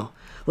 I don't know.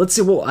 Let's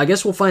see. Well, I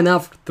guess we'll find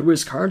out through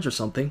his cards or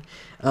something.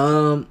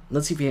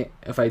 Let's see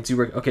if I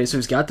do. Okay, so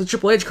he's got the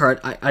Triple H card.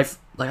 I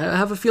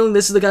have a feeling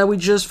this is the guy we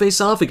just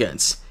faced off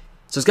against.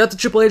 So he's got the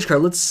Triple H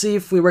card. Let's see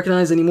if we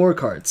recognize any more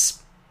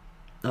cards.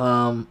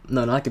 No,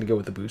 not gonna go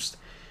with the boost.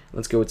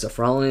 Let's go with Seth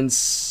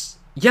Rollins.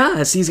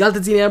 Yes, he's got the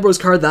Dean Ambrose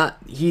card that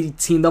he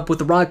teamed up with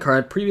the Rock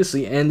card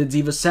previously, and the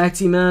Divas Tag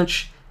Team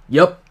match.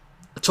 Yep,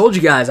 I told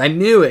you guys, I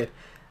knew it.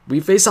 We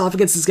faced off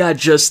against this guy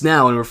just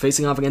now, and we're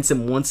facing off against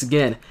him once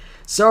again.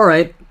 So,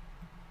 alright,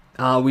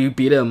 we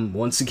beat him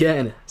once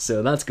again,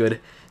 so that's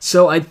good.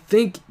 So, I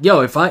think,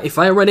 yo, if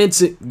I run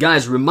into,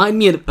 guys, remind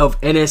me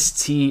of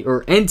NST,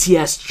 or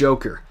NTS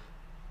Joker.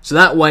 So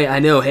that way, I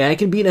know, hey, I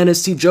can beat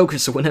NST Joker,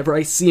 so whenever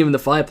I see him in the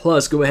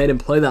 5+, go ahead and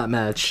play that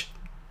match.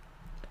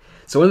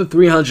 So in the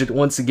 300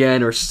 once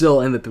again, or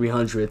still in the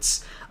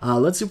 300s.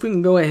 Let's see if we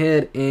can go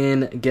ahead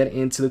and get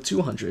into the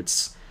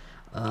 200s.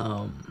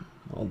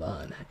 Hold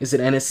on. Is it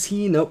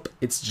NST? Nope.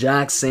 It's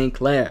Jack St.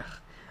 Clair.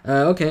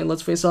 Okay,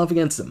 let's face off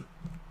against him.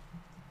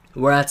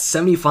 We're at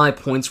 75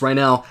 points right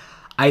now.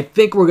 I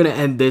think we're going to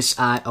end this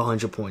at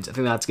 100 points. I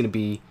think that's going to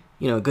be,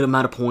 you know, a good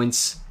amount of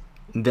points.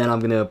 And then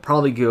I'm going to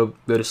probably go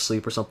to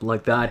sleep or something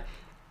like that.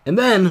 And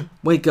then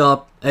wake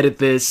up, edit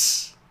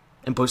this,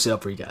 and post it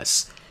up for you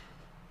guys.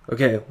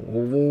 Okay,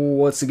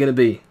 what's it gonna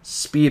be?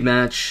 Speed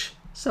match.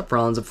 Seth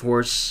Rollins, of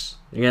course,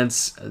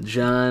 against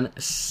John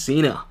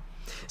Cena.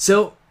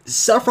 So,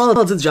 Seth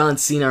Rollins and John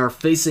Cena are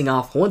facing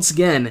off once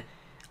again,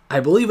 I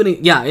believe in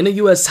a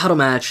U.S. title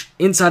match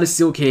inside a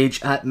steel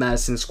cage at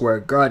Madison Square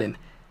Garden.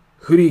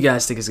 Who do you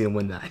guys think is gonna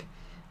win that?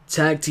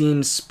 Tag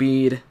Team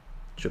Speed,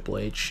 Triple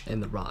H,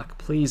 and The Rock.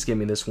 Please give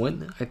me this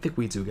one. I think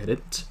we do get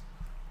it.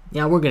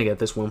 Yeah, we're gonna get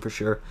this one for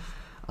sure.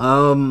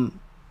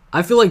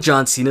 I feel like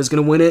John Cena's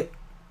gonna win it.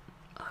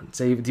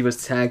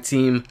 Divas Tag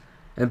Team.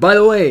 And by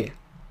the way,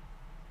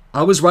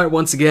 I was right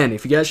once again.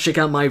 If you guys check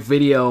out my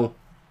video,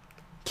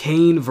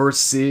 Kane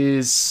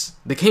versus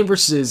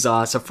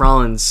Seth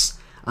Rollins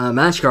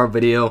match card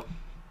video,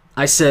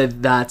 I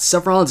said that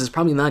Seth Rollins is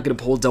probably not going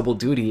to pull double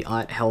duty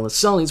at Hell in a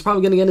Cell. He's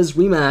probably going to get his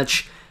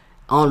rematch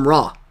on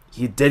Raw.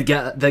 He did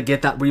get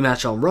that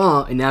rematch on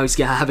Raw, and now he's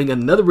having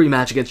another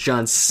rematch against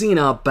John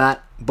Cena,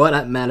 but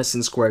at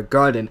Madison Square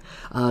Garden.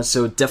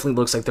 So it definitely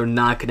looks like they're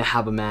not going to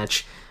have a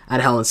match at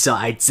Hell in a Cell.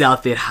 I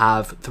doubt they'd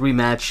have 3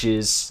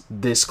 matches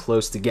this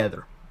close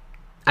together.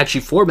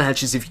 Actually, 4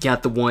 matches if you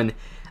count the one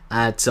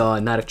at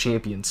Night of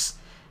Champions.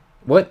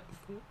 What?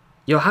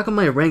 Yo, how come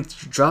my rank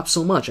dropped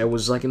so much? I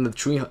was like in the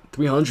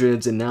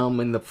 300s and now I'm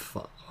in the...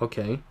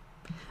 Okay.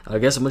 I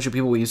guess a bunch of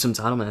people will use some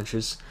title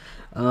matches.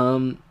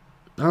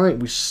 Alright,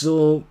 we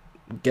still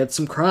get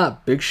some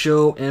crap. Big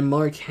Show and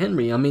Mark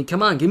Henry. I mean,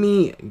 come on,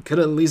 could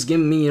at least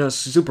give me, you know,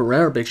 super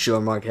rare Big Show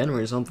or Mark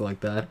Henry or something like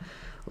that.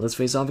 Let's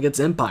face off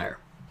against Empire.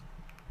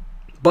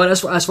 But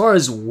as far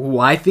as who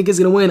I think is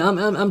gonna win,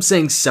 I'm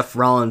saying Seth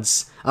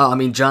Rollins.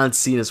 John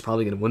Cena is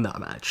probably gonna win that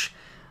match.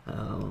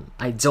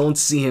 I don't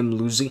see him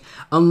losing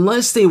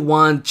unless they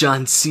want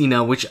John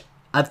Cena, which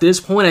at this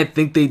point I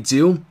think they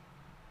do.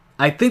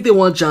 I think they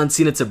want John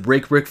Cena to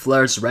break Ric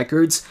Flair's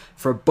records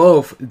for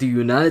both the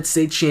United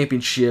States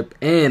Championship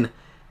and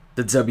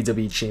the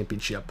WWE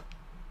Championship.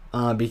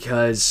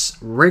 Because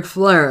Ric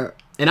Flair,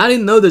 and I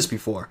didn't know this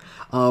before,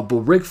 but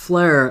Ric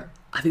Flair,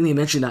 I think they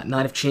mentioned at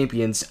Night of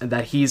Champions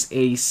that he's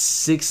a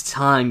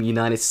 6-time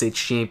United States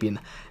champion.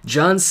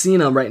 John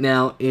Cena right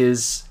now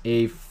is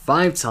a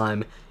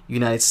 5-time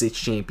United States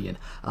champion.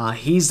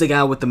 He's the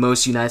guy with the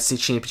most United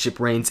States championship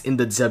reigns in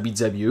the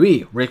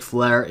WWE. Ric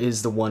Flair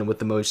is the one with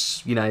the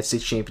most United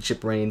States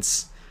championship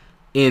reigns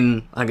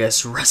in, I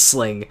guess,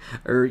 wrestling,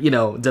 or, you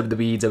know,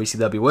 WWE,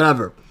 WCW,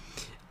 whatever.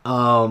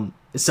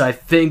 So I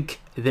think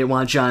they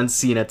want John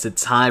Cena to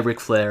tie Ric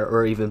Flair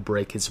or even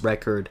break his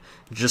record,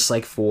 just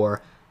like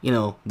for, you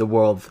know, the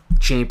World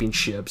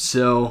Championship.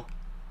 So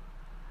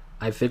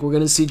I think we're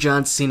going to see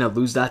John Cena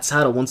lose that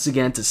title once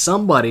again to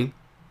somebody,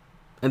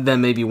 and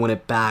then maybe win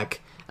it back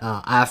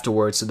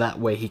afterwards, so that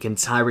way he can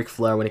tie Ric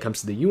Flair when it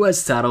comes to the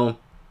U.S. title,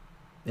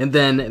 and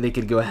then they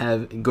could go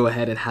ahead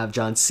and have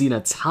John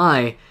Cena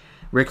tie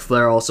Ric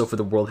Flair also for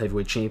the World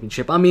Heavyweight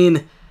Championship. I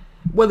mean,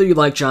 whether you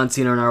like John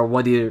Cena or not,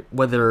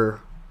 whether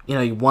you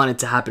you want it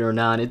to happen or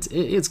not,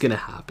 it's gonna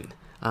happen.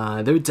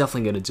 They're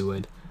definitely gonna do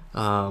it.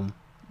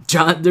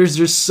 There's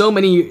just so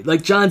many,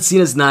 like, John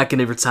Cena's not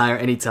gonna retire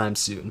anytime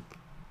soon.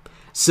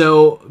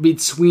 So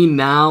between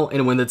now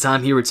and when the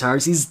time he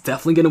retires, he's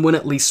definitely gonna win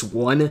at least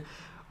one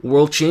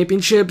world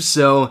championship.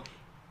 So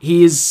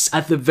he is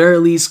at the very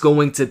least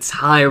going to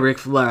tie Ric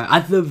Flair.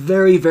 At the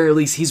very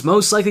least, he's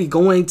most likely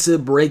going to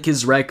break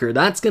his record.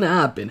 That's gonna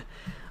happen.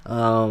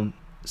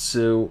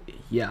 So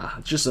yeah,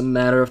 it's just a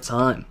matter of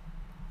time.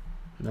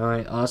 All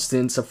right,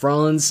 Austin, Seth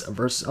Rollins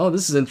versus, oh,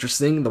 this is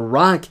interesting. The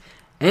Rock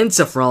and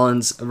Seth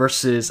Rollins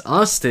versus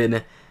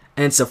Austin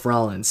and Seth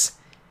Rollins.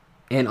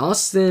 And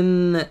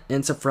Austin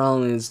and Seth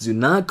Rollins do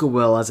not go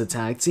well as a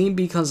tag team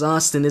because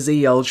Austin is a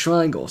yellow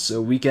triangle,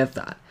 so we get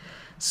that.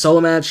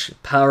 Solo match,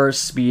 power,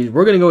 speed.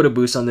 We're going to go to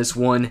boost on this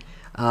one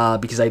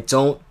because I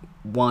don't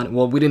want,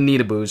 well, we didn't need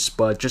a boost,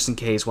 but just in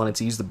case, wanted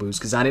to use the boost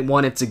because I didn't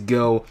want it to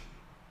go,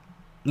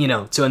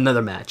 to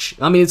another match.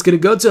 I mean, it's going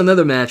to go to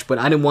another match, but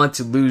I didn't want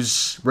to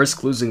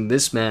risk losing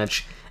this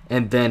match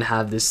and then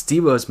have this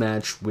Divas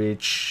match,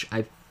 which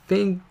I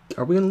think,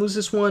 are we going to lose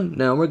this one?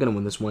 No, we're going to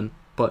win this one,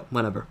 but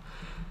whatever.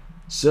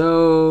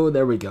 So,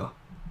 there we go.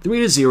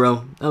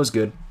 3-0, that was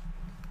good.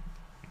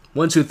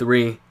 1, 2,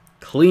 3,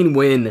 clean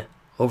win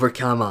over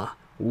Kama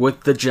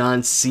with the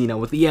John Cena,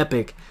 with the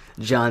epic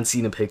John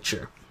Cena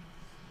picture.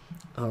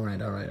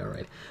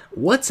 Alright.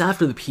 What's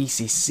after the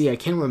PCC? I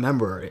can't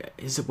remember.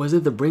 Was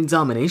it the Ring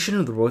Domination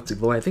or the Road to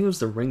Glory? I think it was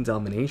the Ring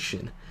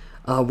Domination.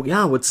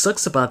 Yeah, what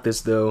sucks about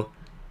this, though,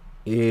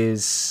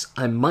 is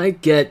I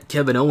might get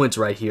Kevin Owens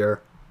right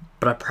here,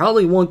 but I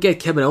probably won't get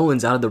Kevin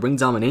Owens out of the Ring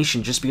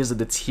Domination just because of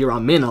the tier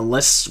I'm in,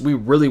 unless we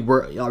really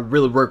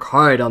work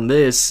hard on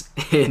this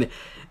and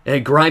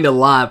grind a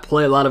lot,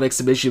 play a lot of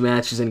exhibition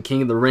matches and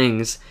King of the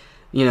Rings,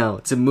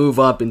 to move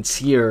up in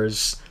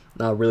tiers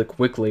really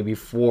quickly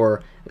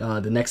before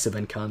the next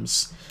event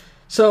comes.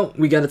 So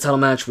we got a title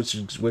match, which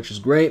is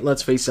great.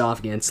 Let's face off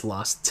against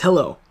Los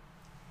Tello.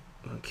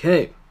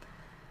 Okay,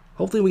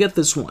 hopefully we get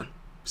this one.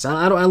 So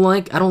I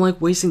don't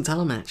like wasting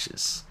title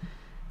matches.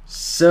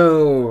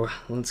 So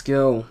let's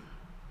go.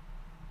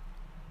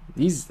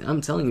 I'm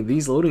telling you,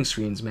 these loading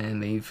screens, man,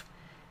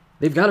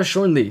 they've got to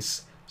shorten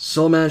these.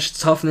 Solo match,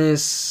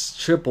 toughness,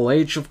 Triple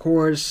H, of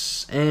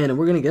course, and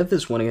we're gonna get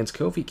this one against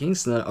Kofi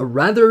Kingston. A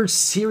rather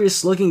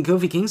serious-looking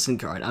Kofi Kingston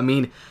card. I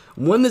mean,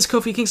 when does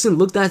Kofi Kingston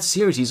look that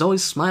serious? He's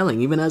always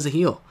smiling, even as a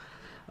heel.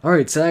 All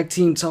right, tag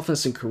team,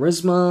 toughness and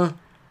charisma.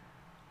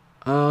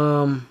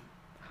 I'm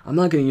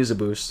not gonna use a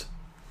boost.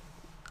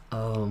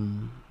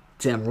 Damn,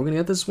 we're gonna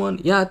get this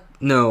one? Yeah,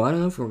 no, I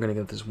don't know if we're gonna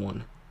get this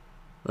one.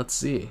 Let's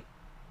see.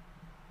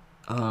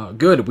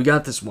 Good, we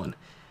got this one.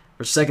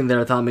 For a second there,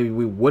 I thought maybe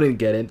we wouldn't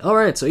get it.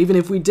 Alright, so even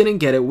if we didn't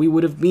get it, we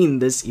would have beaten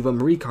this Eva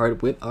Marie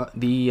card with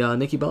the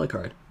Nikki Bella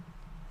card.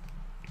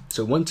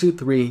 So 1, 2,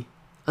 3,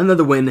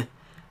 another win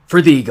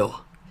for the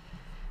Deagle.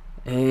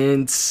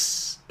 And,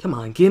 come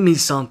on, give me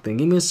something.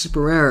 Give me a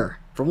super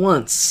rare for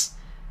once.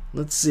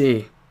 Let's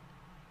see.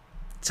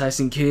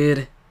 Tyson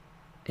Kidd.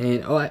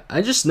 And,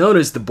 I just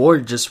noticed the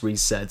board just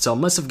reset, so I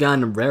must have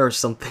gotten a rare or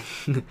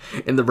something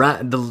in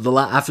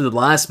after the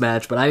last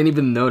match, but I didn't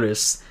even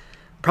notice.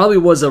 Probably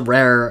was a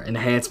rare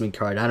enhancement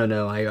card. I don't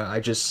know.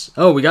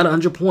 Oh, we got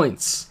 100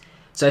 points.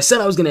 So I said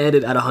I was going to end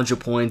it at 100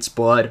 points,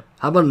 but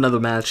how about another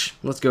match?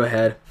 Let's go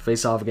ahead.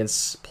 Face off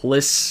against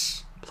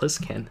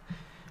Plisken.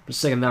 For a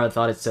second there, I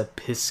thought it said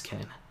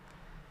Pisken.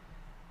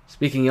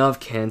 Speaking of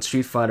Ken,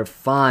 Street Fighter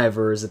 5,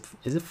 or is it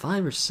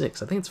 5 or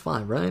 6? I think it's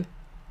 5, right?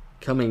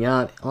 Coming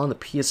out on the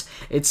PS...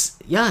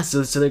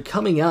 So they're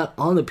coming out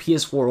on the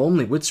PS4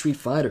 only with Street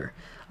Fighter.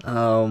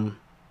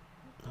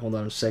 Hold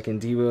on a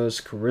second.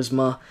 Divas,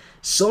 Charisma.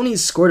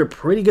 Sony's scored a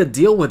pretty good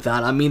deal with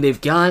that. I mean,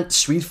 they've got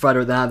Street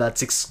Fighter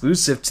that's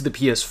exclusive to the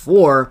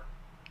PS4.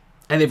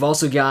 And they've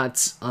also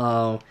got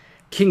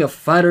King of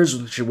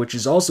Fighters, which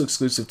is also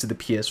exclusive to the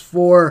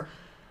PS4.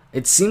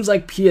 It seems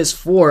like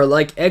PS4,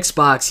 like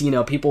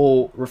Xbox,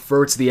 people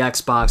refer to the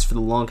Xbox for the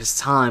longest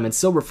time and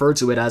still refer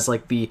to it as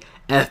like the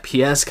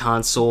FPS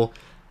console.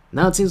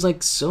 Now it seems like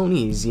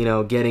Sony's,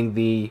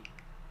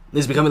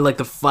 is becoming like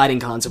the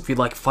fighting console. If you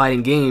like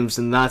fighting games,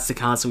 then that's the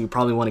console you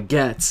probably want to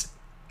get.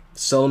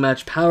 Solo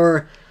match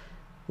power,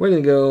 we're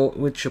going to go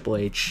with Triple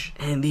H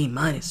and the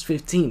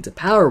 -15 to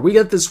power. We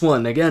got this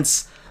one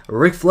against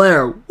Ric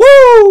Flair.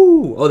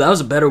 Woo! Oh, that was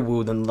a better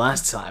woo than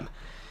last time.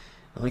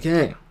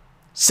 Okay.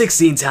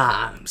 16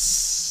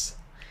 times.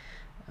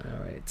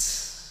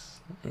 Alright.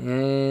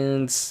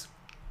 And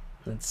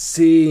let's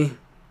see.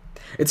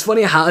 It's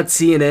funny how at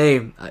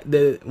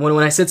TNA,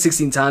 when I said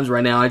 16 times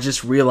right now, I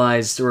just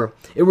realized, or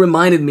it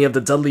reminded me of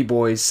the Dudley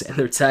Boys and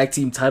their tag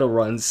team title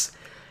runs.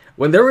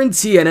 When they were in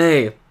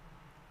TNA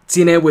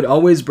would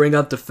always bring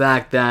up the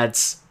fact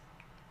that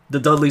the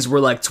Dudleys were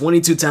like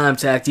 22-time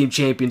tag team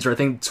champions, or I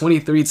think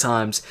 23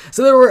 times.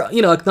 So they were,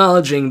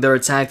 acknowledging their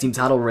tag team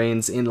title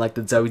reigns in like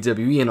the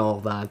WWE and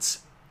all that.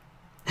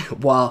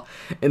 While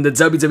in the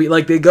WWE,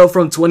 like they go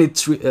from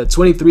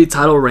 23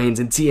 title reigns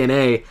in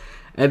TNA,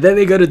 and then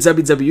they go to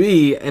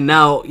WWE, and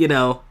now,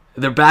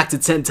 they're back to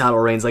 10 title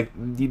reigns. Like,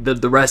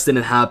 the rest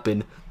didn't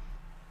happen.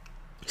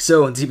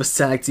 So, Divas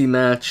Tag Team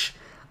match.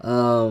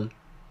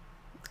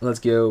 Let's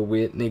go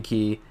with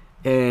Nikki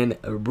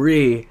and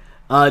Brie.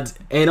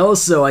 And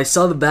also, I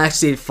saw the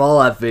backstage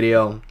Fallout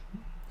video.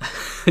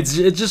 It's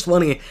just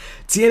funny.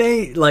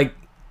 TNA, like,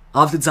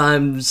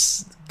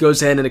 oftentimes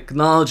goes ahead and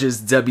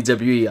acknowledges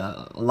WWE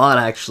a lot,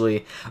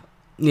 actually.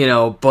 You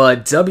know,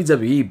 but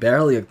WWE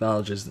barely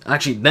acknowledges,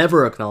 actually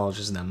never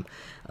acknowledges them.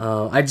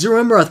 I do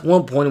remember at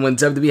one point when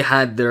WWE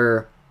had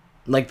their,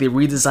 like, they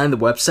redesigned the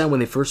website. When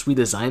they first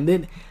redesigned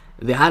it,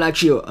 they had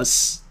actually a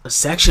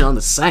section on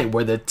the site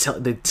where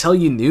they tell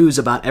you news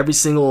about every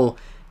single,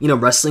 you know,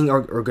 wrestling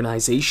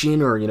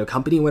organization or, you know,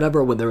 company or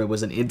whatever, whether it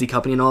was an indie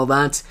company and all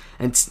that.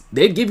 And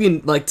they'd give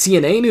you, like,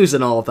 TNA news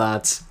and all of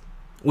that,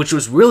 which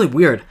was really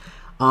weird.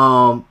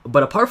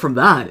 But apart from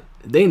that,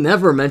 they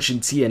never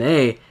mentioned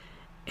TNA.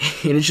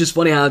 And it's just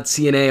funny how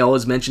TNA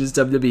always mentions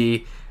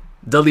WWE.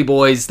 Dudley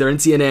Boys, they're in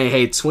TNA,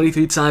 hey,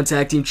 23-time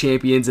tag team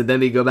champions, and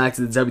then they go back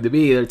to the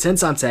WWE, they're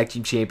 10-time tag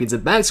team champions.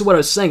 And back to what I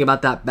was saying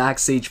about that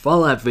backstage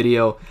Fallout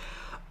video,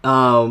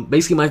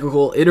 basically Michael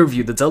Cole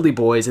interviewed the Dudley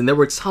Boys, and they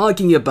were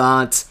talking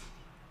about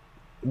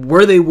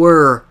where they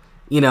were,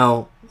 you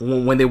know,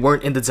 when they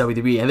weren't in the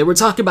WWE, and they were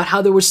talking about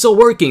how they were still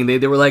working.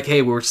 They were like,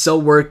 hey, we're still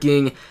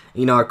working,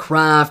 you know, our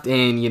craft,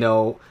 and, you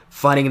know,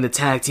 fighting in the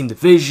tag team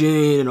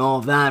division and all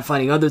of that,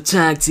 fighting other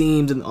tag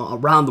teams and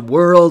around the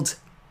world.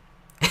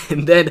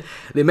 And then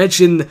they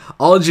mentioned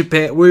All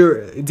Japan.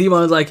 Devon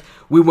was like,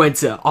 we went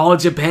to All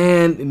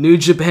Japan, New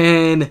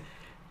Japan,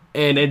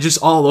 and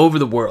just all over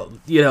the world.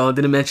 You know,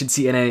 didn't mention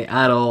TNA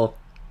at all.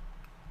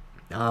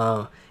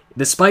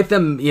 Despite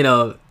them, you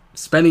know,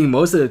 spending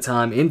most of the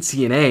time in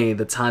TNA,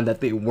 the time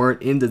that they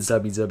weren't in the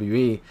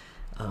WWE.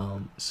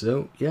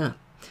 So, yeah.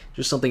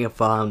 Just something I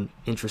found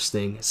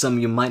interesting. Some of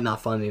you might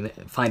not find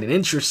it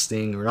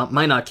interesting, or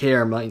might not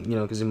care, you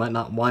know, because you might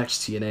not watch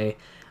TNA.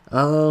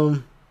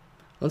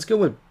 Let's go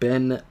with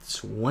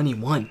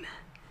Ben21.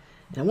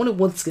 And I wonder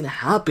what's going to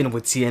happen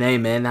with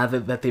TNA, man, now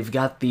that they've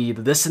got the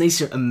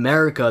Destination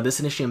America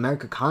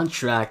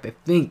contract, I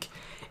think,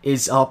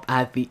 is up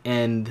at the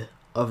end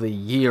of the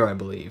year, I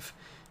believe.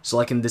 So,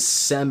 like, in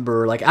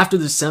December, like, after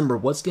December,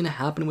 what's going to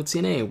happen with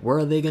TNA? Where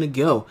are they going to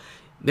go?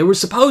 They were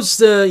supposed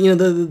to, you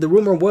know, the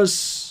rumor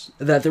was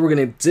that they were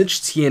going to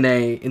ditch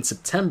TNA in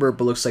September,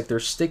 but looks like they're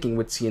sticking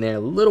with TNA a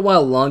little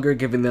while longer,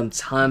 giving them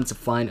time to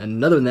find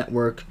another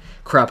network.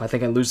 Crap, I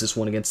think I lose this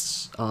one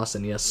against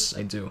Austin. Yes,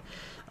 I do.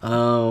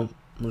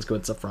 Let's go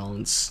with Seth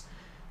Rollins.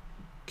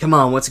 Come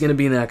on, what's going to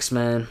be next,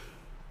 man?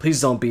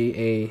 Please don't be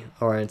a,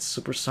 alright,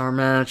 superstar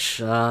match.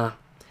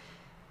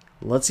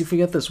 Let's see if we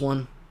get this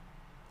one.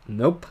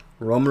 Nope.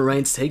 Roman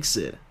Reigns takes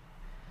it.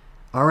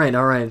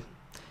 Alright.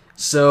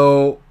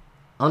 So,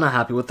 I'm not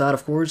happy with that,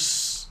 of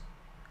course.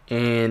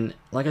 And,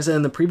 like I said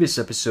in the previous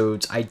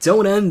episodes, I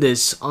don't end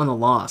this on a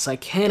loss. I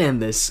can't end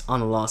this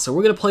on a loss. So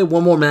we're going to play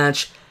one more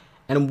match,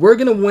 and we're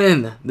going to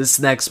win this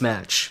next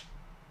match.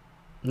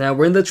 Now,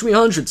 we're in the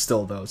 300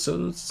 still, though,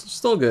 so it's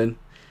still good.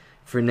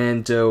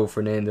 Fernando.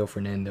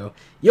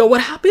 Yo,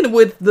 what happened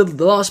with the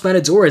Los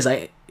Matadores?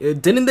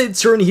 Didn't they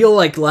turn heel,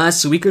 like,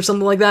 last week or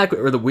something like that?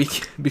 Or the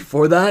week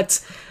before that?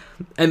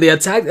 And they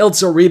attacked El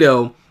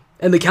Torito,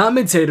 and the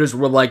commentators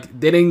were like,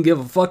 they didn't give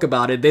a fuck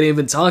about it. They didn't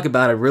even talk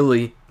about it,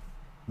 really.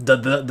 The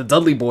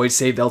Dudley Boys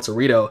saved El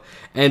Torito,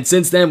 and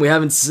since then we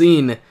haven't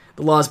seen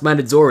the Los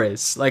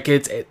Matadores. Like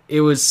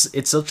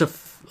it's such a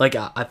like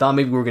I thought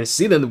maybe we were gonna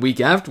see them the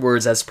week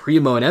afterwards as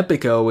Primo and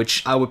Epico,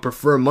 which I would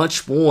prefer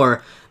much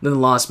more than the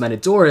Los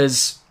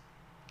Matadores.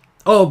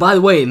 Oh, by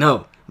the way,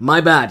 no,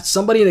 my bad.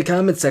 Somebody in the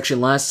comment section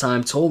last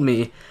time told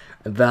me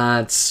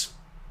that,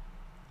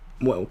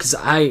 well, because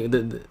I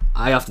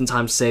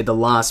oftentimes say the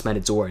Los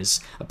Matadores.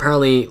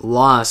 Apparently,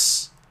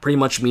 Los pretty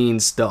much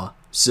means the.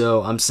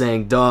 So I'm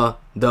saying the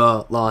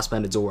Los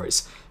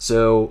Matadores.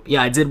 So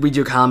yeah, I did read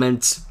your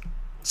comment.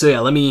 So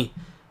yeah, let me,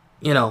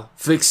 you know,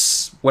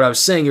 fix what I was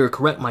saying here,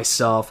 correct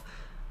myself.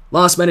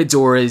 Los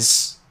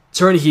Matadores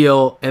turn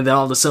heel, and then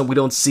all of a sudden we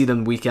don't see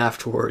them the week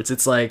afterwards.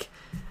 It's like,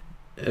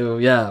 oh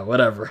yeah,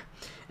 whatever.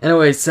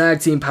 Anyways, tag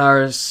team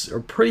powers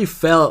are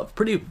failed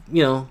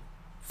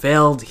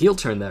heel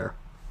turn there.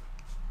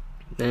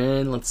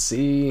 And let's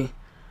see.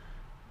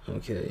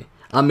 Okay,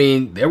 I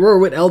mean they were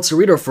with El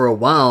Torito for a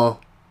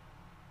while.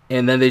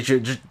 And then they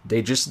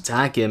just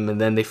attack him, and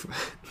then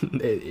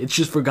it's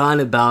just forgotten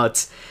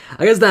about.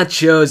 I guess that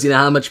shows, you know,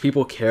 how much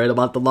people cared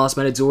about the Los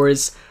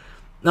Matadores.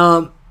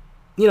 You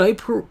know,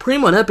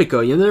 Primo and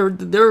Epico, you know,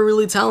 they're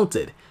really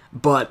talented,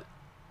 but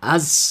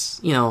as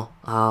you know,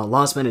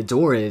 Los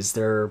Matadores,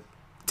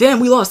 damn,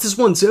 we lost this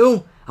one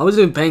too. I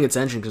wasn't even paying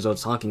attention because I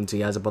was talking to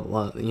you guys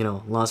about, you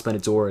know, Los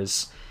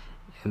Matadores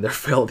and their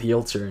failed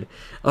heel turn.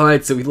 All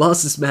right, so we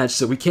lost this match,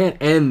 so we can't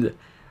end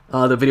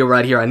the video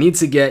right here. I need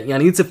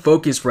to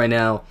focus right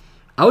now.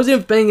 I wasn't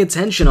even paying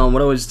attention on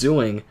what I was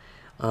doing.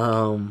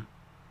 Hold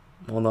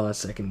on a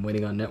second,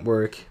 waiting on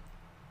network.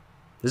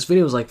 This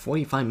video is like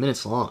 45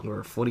 minutes long,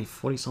 or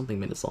 40 something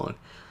minutes long.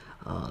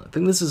 I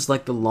think this is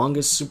like the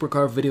longest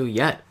Supercard video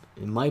yet.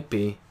 It might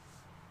be.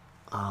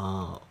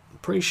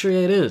 Pretty sure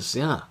it is,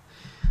 yeah.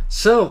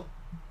 So,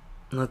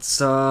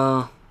 let's,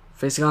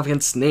 facing off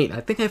against Nate.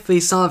 I think I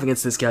faced off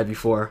against this guy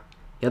before.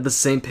 He had the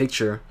same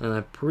picture, and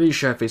I'm pretty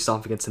sure I faced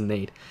off against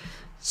Nate.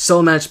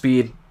 Solo match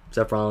speed,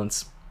 Seth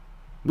Rollins.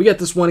 We got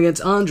this one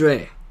against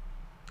Andre.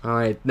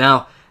 Alright,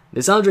 now,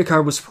 this Andre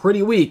card was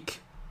pretty weak.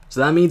 So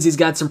that means he's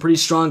got some pretty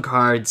strong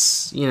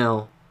cards, you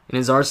know, in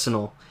his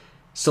arsenal.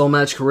 Solo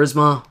match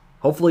charisma.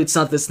 Hopefully it's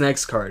not this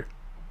next card.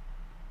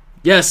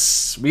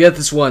 Yes, we got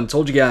this one.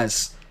 Told you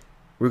guys.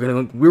 We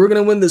were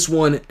gonna win this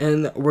one,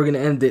 and we're gonna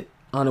end it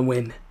on a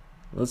win.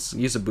 Let's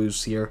use a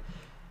boost here.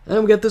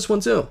 And we get this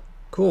one too.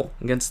 Cool.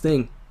 Against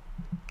Sting.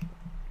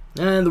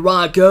 And The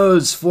Rock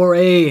goes for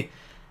a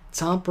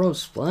top rope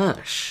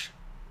splash.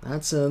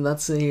 That's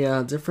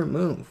a different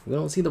move. We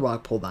don't see The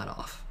Rock pull that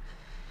off.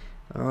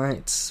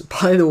 Alright.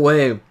 By the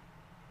way,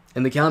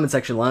 in the comment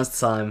section last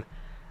time,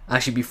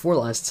 actually before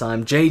last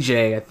time,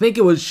 JJ, I think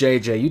it was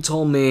JJ, you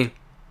told me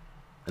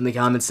in the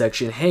comment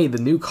section, hey,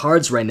 the new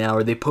cards right now,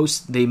 or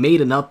they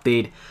made an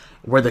update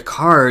where the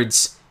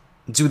cards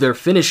do their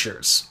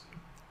finishers.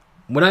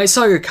 When I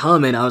saw your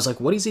comment, I was like,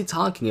 what is he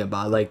talking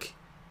about? Like,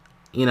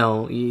 you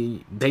know,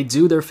 they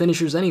do their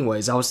finishers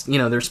anyways.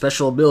 Their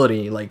special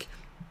ability. Like,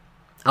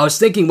 I was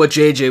thinking what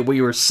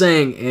you were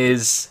saying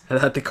is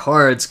that the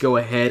cards go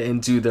ahead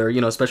and do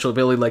their, special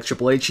ability like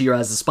Triple H here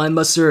as the Spine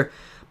Buster,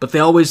 but they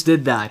always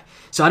did that.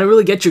 So I didn't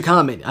really get your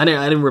comment. I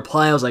didn't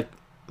reply. I was like,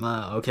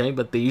 okay,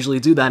 but they usually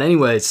do that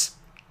anyways.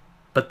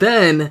 But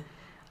then,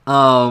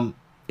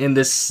 in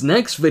this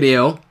next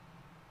video,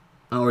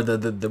 or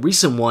the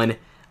recent one,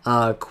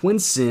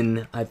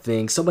 Quinson, I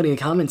think, somebody in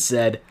the comments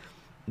said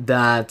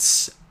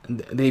that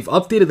they've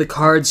updated the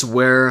cards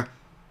where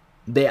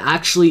they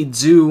actually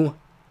do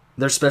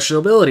their special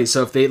ability.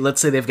 So if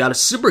let's say they've got a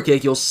super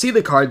kick, you'll see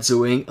the card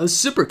doing a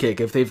super kick.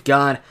 If they've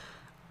got,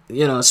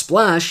 a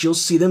splash, you'll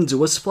see them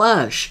do a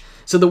splash.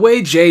 So the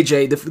way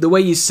the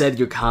way you said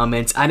your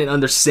comments, I didn't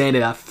understand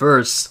it at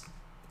first.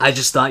 I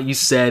just thought you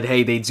said,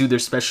 hey, they do their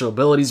special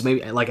abilities.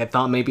 Maybe, like, I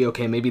thought maybe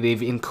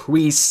they've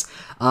increased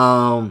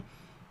the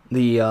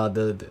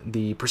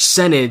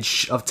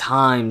percentage of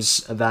times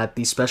that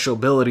the special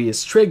ability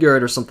is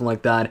triggered or something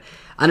like that.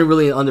 I didn't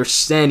really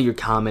understand your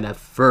comment at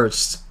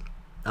first,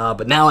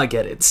 but now I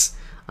get it.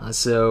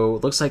 So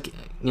it looks like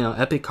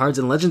epic cards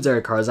and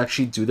legendary cards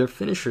actually do their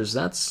finishers.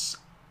 That's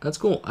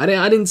cool. I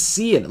didn't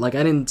see it. Like,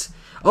 I didn't.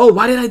 Oh,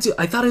 why did I do?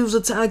 I thought it was a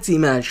tag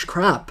team match.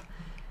 Crap.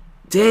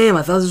 Damn,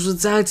 I thought this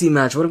was a tag team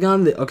match. Would have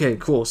gone. Okay,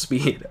 cool.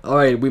 Speed. All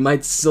right, we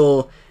might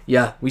still.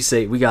 Yeah, we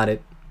got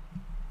it.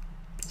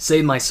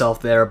 Saved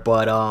myself there,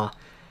 but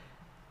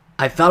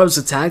I thought it was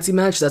a tag team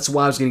match. That's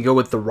why I was gonna go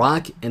with The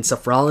Rock and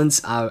Seth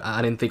Rollins.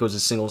 I didn't think it was a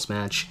singles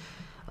match,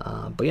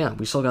 but yeah,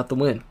 we still got the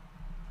win.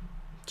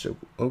 So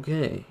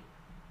okay,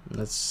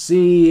 let's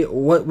see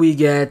what we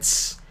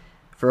get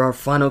for our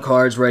final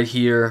cards right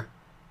here.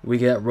 We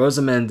get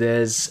Rosa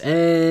Mendes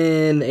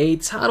and a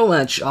title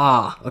match.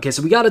 Okay,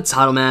 so we got a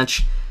title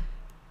match.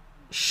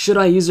 Should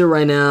I use it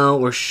right now,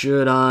 or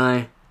should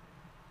I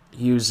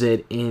use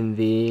it in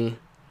the...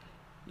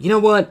 You know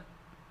what?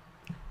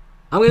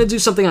 I'm going to do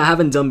something I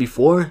haven't done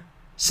before.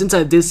 Since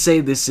I did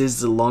say this is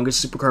the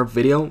longest Supercard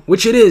video,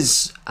 which it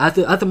is. At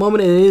the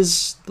moment, it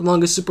is the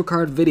longest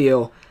Supercard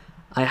video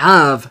I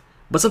have.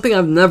 But something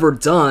I've never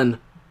done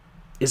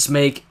is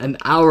make an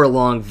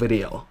hour-long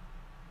video.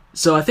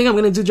 So I think I'm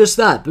going to do just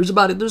that.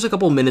 There's a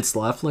couple minutes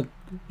left, like,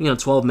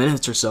 12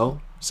 minutes or so.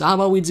 So how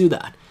about we do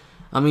that?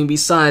 I mean,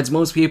 besides,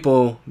 most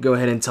people go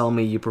ahead and tell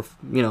me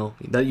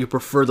that you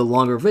prefer the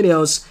longer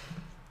videos.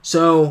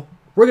 So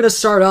we're going to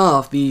start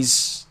off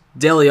these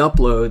daily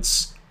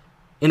uploads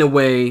in a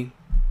way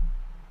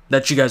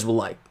that you guys will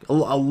like. A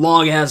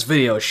long-ass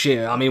video,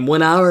 shit. I mean,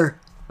 1 hour?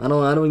 I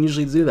don't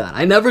usually do that.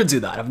 I never do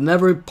that. I've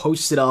never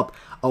posted up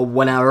a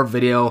 1 hour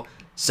video.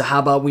 So how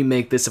about we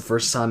make this the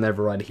first time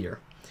ever right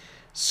here?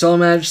 Solo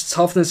match,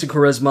 toughness, and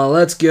charisma.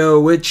 Let's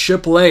go with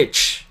Triple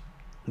H.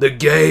 The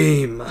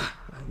game.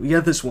 We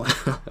got this one.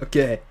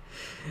 Okay.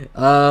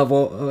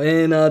 Well,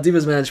 in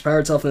Divas match,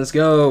 power, toughness,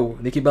 go.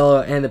 Nikki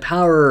Bella and the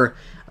power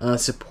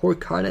support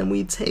card, and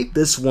we take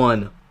this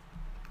one.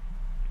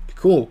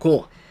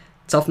 Cool.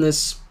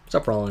 Toughness,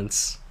 Seth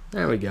Rollins.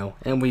 There we go.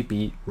 And we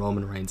beat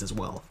Roman Reigns as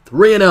well.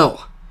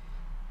 3-0.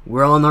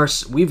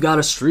 We've got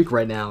a streak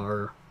right now,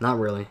 or not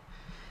really.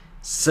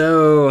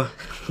 So,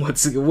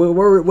 what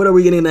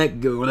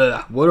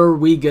are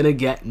we gonna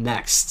get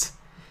next?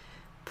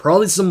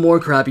 Probably some more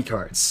crappy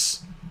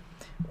cards.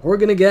 We're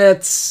gonna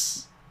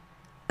get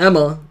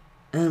Emma,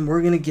 and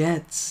we're gonna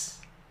get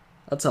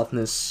a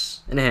toughness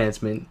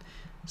enhancement.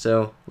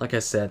 So, like I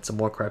said, some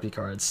more crappy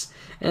cards,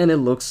 and it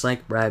looks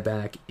like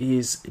Ryback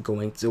is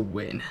going to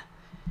win.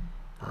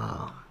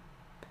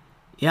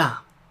 Yeah,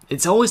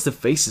 it's always the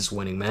faces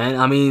winning, man.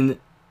 I mean,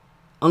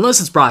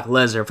 unless it's Brock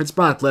Lesnar. If it's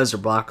Brock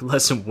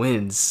Lesnar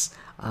wins.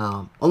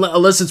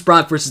 Unless it's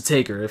Brock versus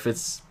Taker. If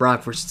it's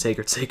Brock versus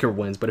Taker, Taker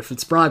wins. But if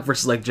it's Brock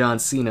versus, like, John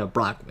Cena,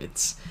 Brock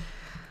wins.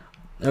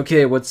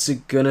 Okay, what's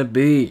it gonna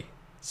be?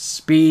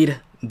 Speed,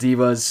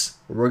 Divas.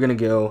 We're gonna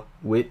go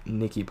with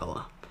Nikki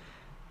Bella.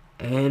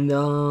 And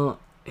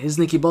is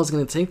Nikki Bell's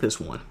going to take this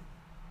one?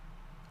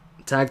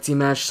 Tag team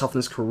match,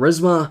 Toughness,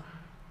 Charisma,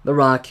 The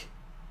Rock,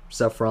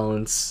 Seth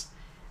Rollins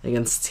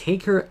against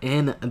Taker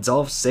and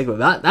Dolph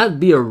Ziggler. That'd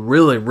be a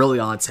really, really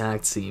odd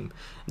tag team.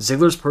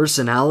 Ziggler's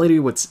personality,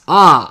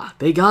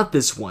 they got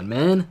this one,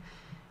 man.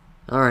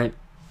 Alright,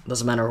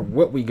 doesn't matter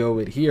what we go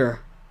with here.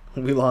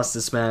 We lost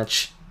this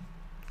match.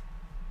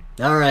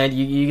 Alright,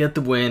 you get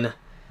the win.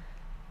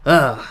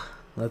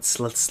 Let's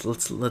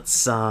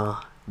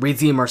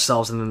redeem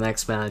ourselves in the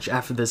next match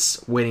after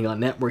this waiting on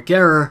network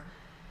error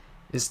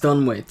is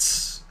done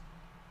with.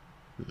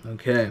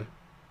 Okay.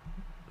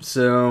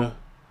 So,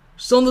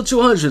 still in the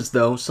 200s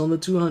though, still in the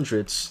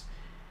 200s.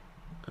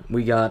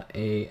 We got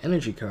a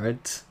energy card,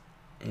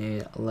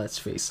 and let's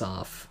face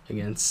off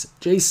against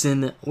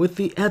Jason with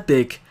the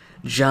epic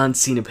John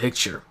Cena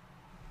picture.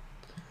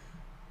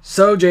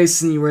 So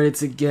Jason, you ready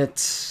to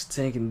get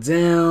taken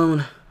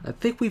down? I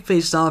think we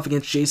faced off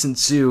against Jason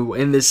too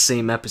in this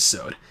same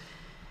episode.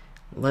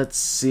 Let's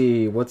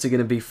see, what's it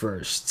gonna be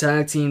first?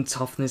 Tag team,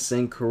 Toughness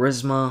and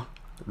Charisma,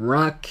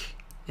 Rock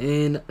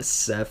and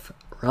Seth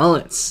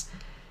Rollins.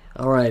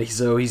 Alright,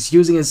 so he's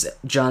using his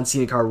John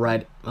Cena card,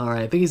 right?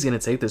 Alright, I think he's gonna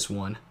take this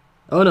one.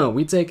 Oh no,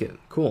 we take it.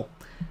 Cool.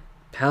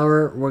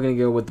 Power, we're gonna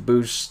go with the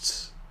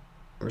boost.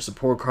 Or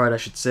support card, I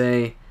should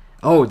say.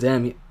 Oh,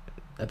 damn.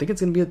 I think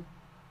it's gonna be a...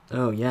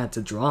 Oh, yeah, it's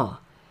a draw.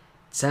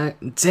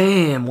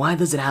 Damn, why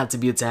does it have to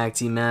be a tag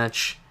team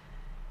match?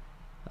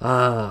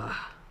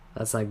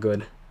 That's not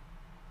good.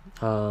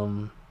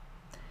 I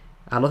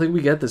don't think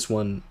we get this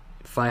one.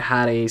 If I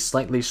had a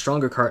slightly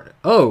stronger card...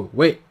 Oh,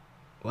 wait.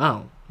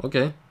 Wow,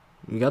 okay.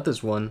 We got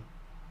this one.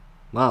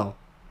 Wow.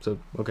 So,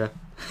 okay.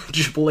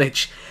 Triple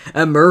H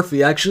and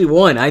Murphy actually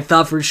won. I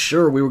thought for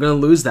sure we were going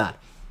to lose that.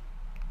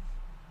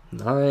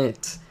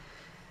 Alright.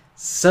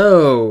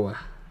 So,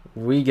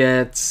 we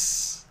get...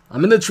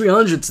 I'm in the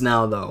 300s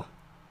now, though.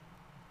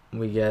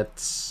 We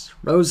get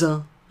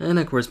Rosa and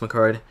a Charisma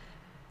card.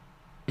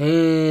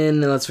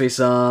 And let's face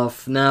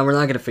off. Nah, we're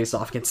not going to face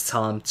off against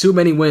Tom. Too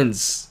many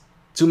wins.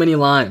 Too many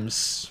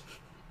limes.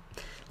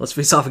 Let's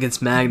face off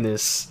against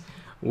Magnus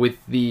with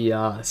the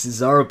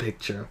Cesaro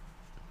picture.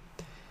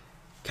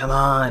 Come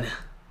on.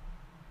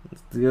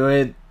 Let's do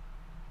it.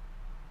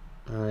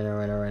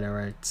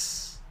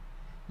 Alright.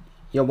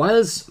 Yo, why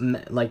does,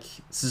 like,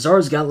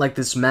 Cesaro's got, like,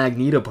 this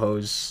Magneto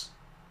pose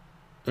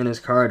in his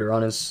card or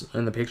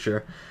in the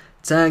picture.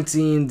 Tag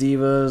team,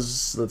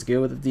 Divas. Let's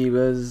go with the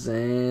Divas.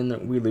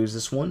 And we lose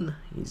this one.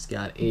 He's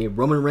got a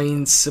Roman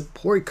Reigns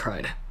support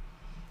card.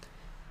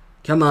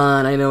 Come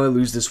on, I know I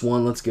lose this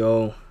one. Let's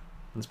go.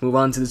 Let's move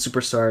on to the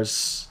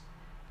Superstars.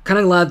 Kind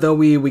of glad though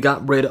we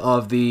got rid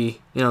of the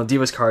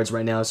Divas cards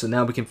right now, so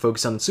now we can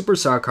focus on the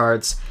Superstar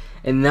cards.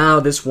 And now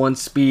this one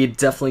speed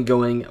definitely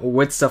going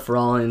with Seth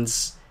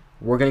Rollins.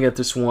 We're gonna get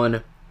this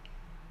one.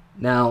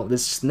 Now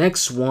this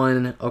next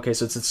one, okay,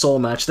 so it's a solo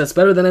match. That's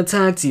better than a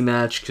tag team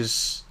match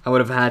because I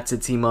would have had to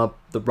team up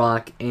The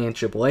Rock and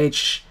Triple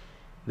H.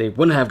 They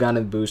wouldn't have gotten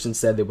a boost.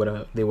 Instead, they would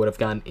have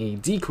gotten a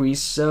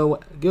decrease. So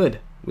good,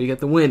 we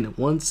get the win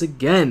once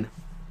again.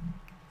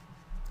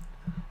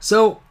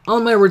 So,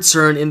 on my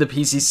return in the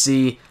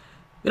PCC,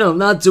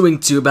 not doing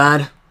too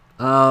bad.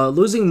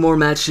 Losing more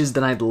matches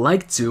than I'd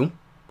like to.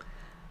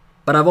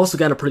 But I've also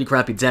got a pretty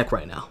crappy deck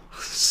right now.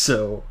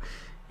 So,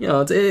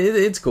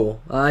 it's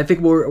cool. I think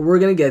we're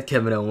going to get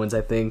Kevin Owens,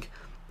 I think.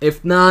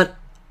 If not,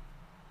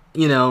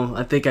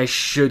 I think I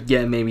should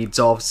get maybe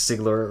Dolph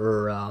Ziggler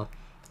or...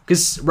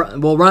 Because,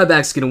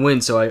 Ryback's going to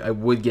win, so I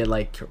would get,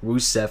 like,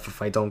 Rusev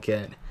if I don't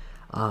get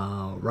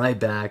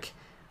Ryback.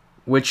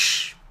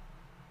 Which...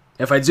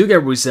 If I do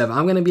get Rusev,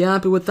 I'm going to be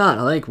happy with that.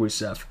 I like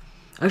Rusev.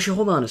 Actually,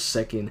 hold on a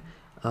second.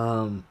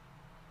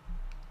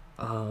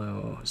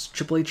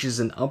 Triple H is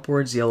an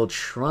upwards yellow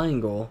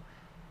triangle.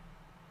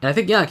 And I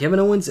think, Kevin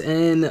Owens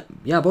and...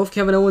 both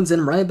Kevin Owens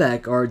and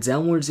Ryback are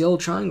downwards yellow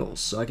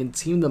triangles. So I can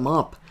team them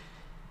up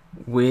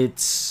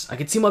with... I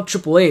can team up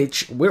Triple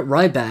H with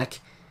Ryback.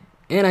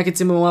 And I can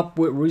team them up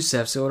with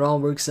Rusev, so it all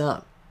works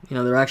out.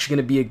 They're actually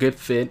going to be a good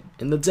fit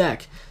in the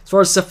deck. As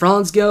far as Seth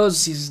Rollins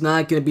goes, he's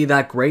not going to be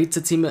that great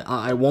to team.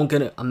 I'm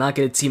not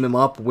going to team him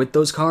up with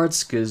those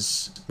cards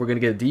because we're going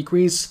to get a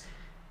decrease.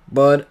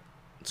 But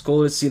it's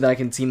cool to see that I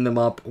can team them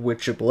up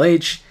with Triple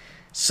H.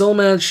 Soul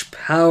match,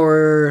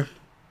 Power.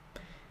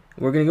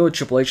 We're going to go with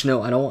Triple H.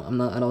 No, I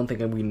don't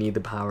think we need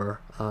the Power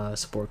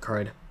support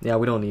card. Yeah,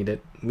 we don't need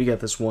it. We get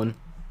this one.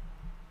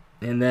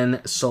 And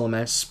then Soul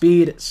match,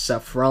 Speed,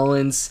 Seth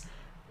Rollins.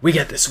 We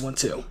get this one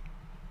too.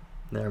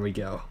 There we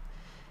go.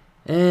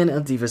 And a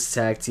Divas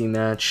tag team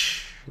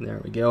match. There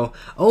we go.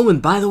 Oh,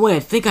 and by the way, I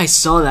think I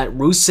saw that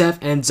Rusev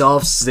and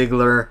Dolph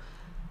Ziggler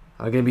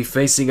are going to be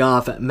facing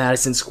off at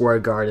Madison Square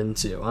Garden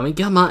too. I mean,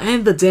 come on,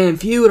 end the damn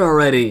feud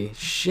already.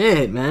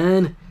 Shit,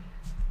 man.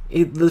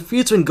 The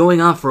feud's been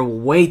going on for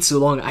way too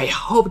long. I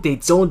hope they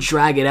don't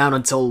drag it out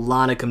until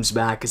Lana comes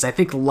back, because I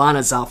think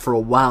Lana's out for a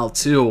while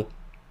too.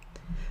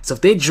 So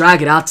if they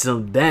drag it out till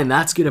then,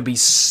 that's going to be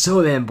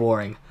so damn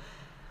boring.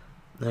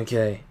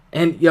 Okay.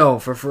 And,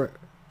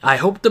 I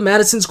hope the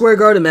Madison Square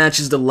Garden match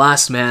is the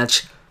last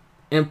match.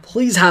 And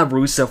please have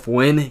Rusev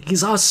win.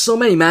 He's lost so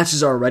many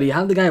matches already.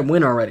 Have the guy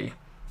win already.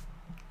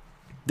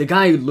 The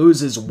guy who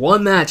loses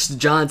one match to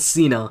John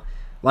Cena.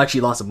 Well, actually,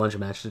 he lost a bunch of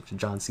matches to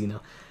John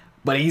Cena.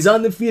 But he's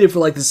undefeated for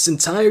like this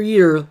entire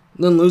year.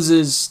 Then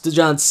loses to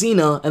John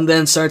Cena. And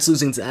then starts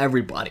losing to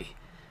everybody.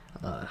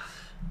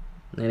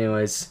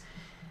 Anyways.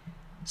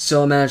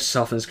 Solo match,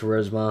 softness,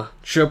 charisma.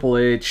 Triple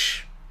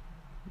H.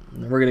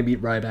 We're going to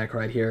beat Ryback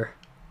right here.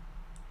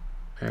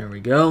 There we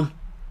go.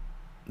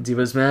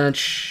 Divas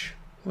match.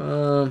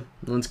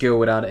 Let's go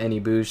without any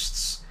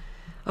boosts.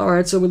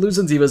 Alright, so we lose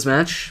a Divas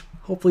match.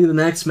 Hopefully the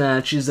next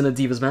match isn't a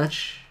Divas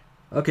match.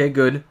 Okay,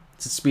 good.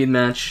 It's a speed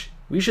match.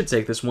 We should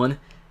take this one.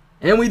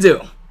 And we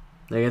do.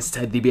 Against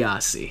Ted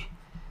DiBiase.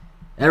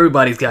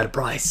 Everybody's got a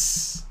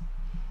price.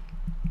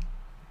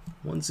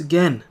 Once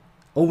again,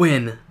 a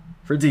win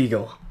for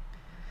Deagle.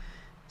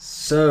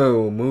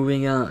 So,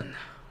 moving on.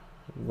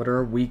 What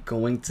are we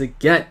going to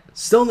get?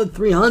 Still in the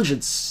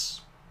 300s.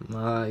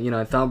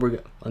 I thought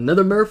we're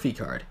another Murphy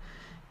card.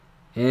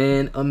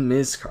 And a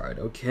Miz card.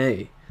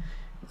 Okay.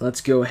 Let's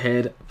go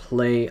ahead,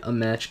 play a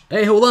match.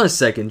 Hey, hold on a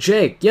second.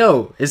 Jake,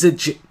 yo, is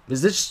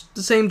this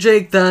the same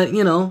Jake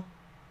that,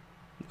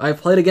 I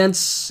played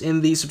against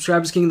in the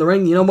Subscribers King of the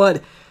Ring? You know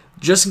what?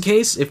 Just in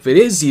case, if it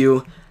is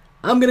you,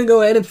 I'm going to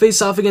go ahead and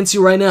face off against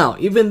you right now.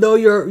 Even though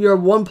you're a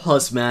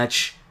 1+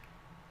 match,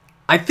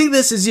 I think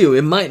this is you.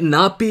 It might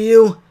not be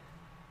you,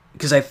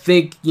 because I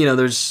think,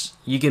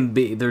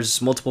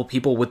 there's multiple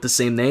people with the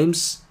same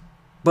names.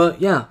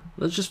 But yeah,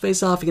 let's just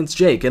face off against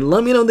Jake. And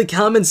let me know in the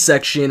comments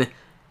section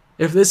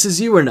if this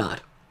is you or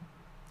not.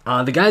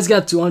 The guy's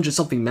got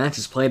 200-something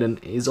matches played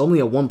and is only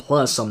a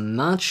 1+, so I'm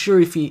not sure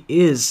if he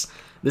is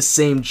the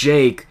same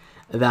Jake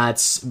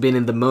that's been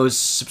in the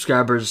most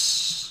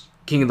Subscribers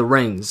King of the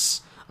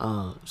Rings.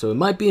 So it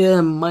might be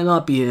him, might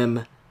not be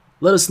him.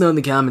 Let us know in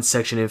the comments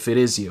section if it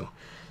is you.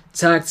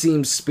 Tag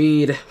team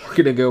speed, we're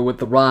going to go with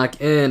The Rock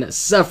and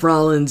Seth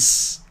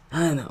Rollins.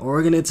 And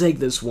we're going to take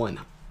this one.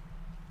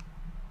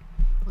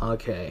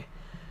 Okay.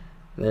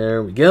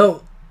 There we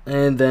go.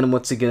 And then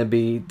what's it going to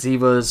be?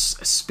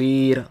 Divas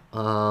speed.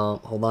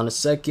 Hold on a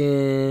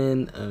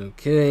second.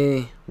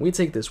 Okay. We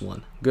take this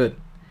one. Good.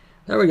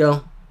 There we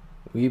go.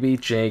 We beat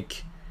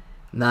Jake.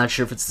 Not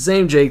sure if it's the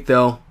same Jake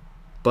though.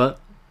 But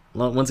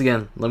once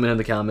again, let me know in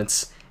the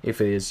comments if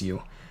it is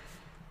you.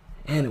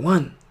 And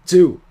 1,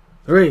 2,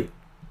 3.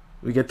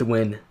 We get the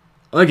win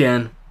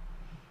again.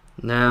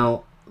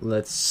 Now,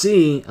 let's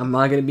see. I'm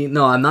not going to be in the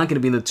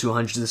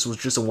 200s. This was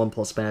just a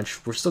 1+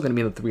 match. We're still going to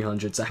be in the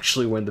 300s.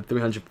 Actually, we're in the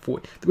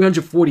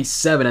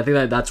 347. I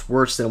think that's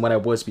worse than what I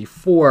was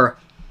before.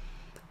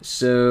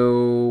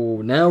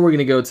 So, now we're going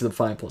to go to the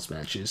 5+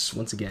 matches.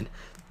 Once again,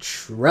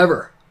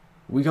 Trevor,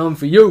 we come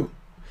for you.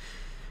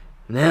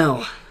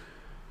 Now,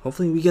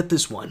 hopefully we get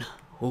this one.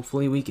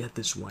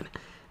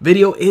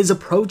 Video is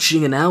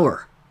approaching an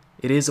hour.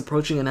 It is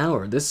approaching an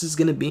hour. This is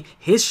going to be...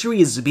 History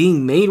is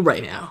being made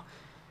right now.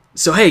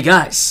 So, hey,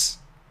 guys.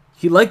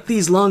 If you like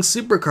these long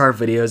Supercard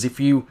videos, if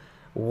you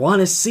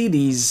want to see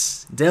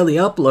these daily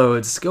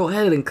uploads, go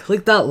ahead and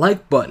click that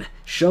like button.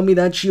 Show me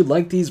that you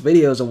like these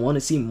videos and want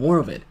to see more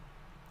of it.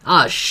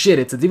 Ah, shit.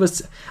 It's a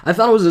Divas... I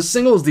thought it was a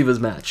singles Divas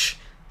match.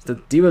 It's the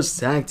Divas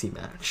tag team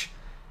match.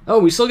 Oh,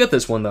 we still get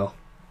this one, though.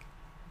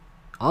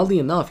 Oddly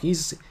enough,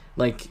 he's,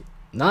 like...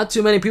 Not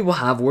too many people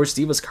have worse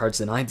Divas cards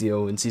than I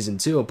do in Season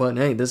 2, but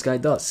hey, this guy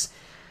does.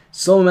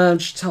 Solo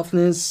match,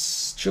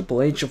 toughness,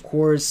 Triple H, of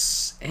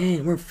course,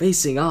 and we're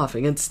facing off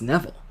against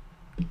Neville.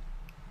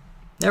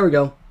 There we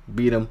go.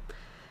 Beat him.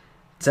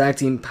 Tag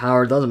team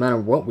power, doesn't matter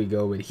what we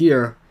go with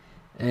here.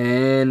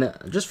 And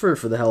just for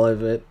the hell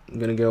of it, I'm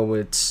going to go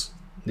with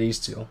these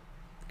two.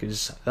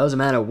 Because it doesn't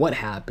matter what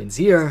happens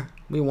here,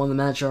 we won the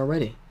match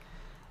already.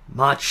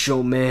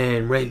 Macho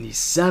Man Randy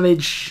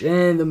Savage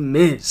and The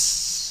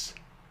Miz.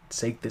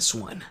 Take this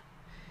one.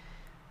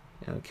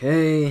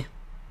 Okay.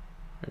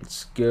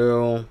 Let's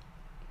go.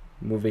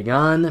 Moving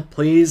on,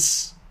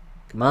 please.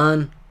 Come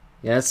on.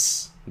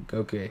 Yes.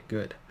 Okay,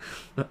 good.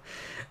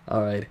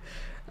 Alright.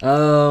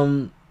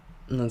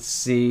 Let's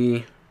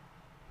see.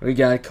 We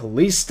got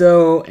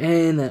Kalisto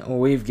and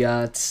we've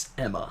got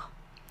Emma.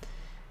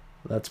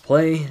 Let's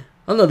play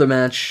another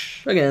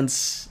match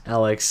against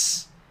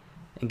Alex.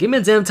 And give me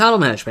a damn title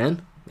match,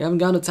 man. We haven't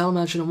gotten a title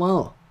match in a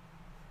while.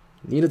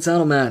 Need a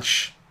title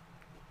match.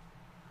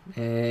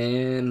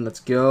 And let's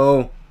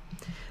go.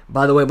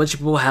 By the way, a bunch of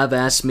people have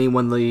asked me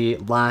when the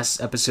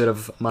last episode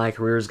of my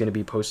career is going to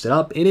be posted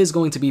up. It is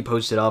going to be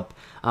posted up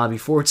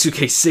before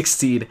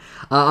 2K16.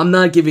 I'm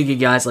not giving you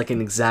guys like an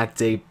exact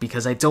date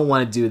because I don't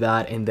want to do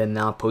that and then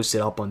not post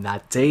it up on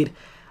that date.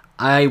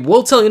 I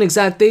will tell you an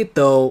exact date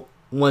though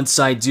once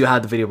I do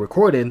have the video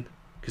recorded,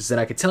 because then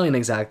I could tell you an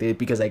exact date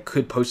because I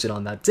could post it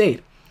on that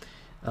date.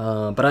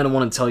 But I don't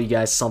want to tell you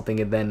guys something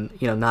and then,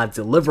 not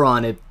deliver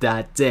on it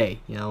that day,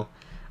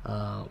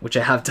 which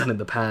I have done in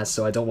the past,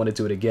 so I don't want to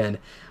do it again.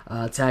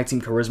 Tag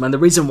Team Charisma. And the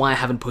reason why I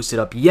haven't posted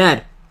up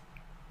yet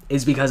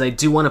is because I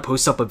do want to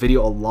post up a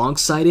video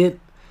alongside it.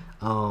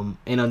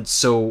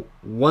 So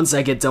once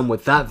I get done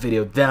with that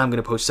video, then I'm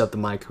going to post up the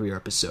My Career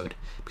episode.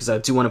 Because I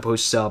do want to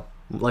post up,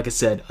 like I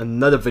said,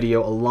 another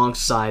video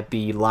alongside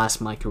the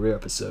last My Career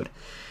episode.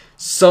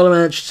 Solo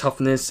match,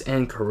 toughness,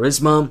 and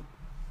charisma.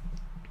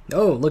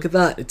 Oh, look at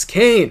that. It's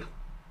Kane.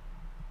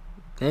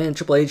 And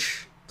Triple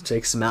H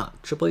takes him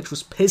out. Triple H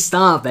was pissed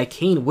off that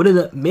Kane wouldn't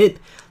admit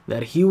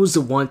that he was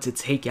the one to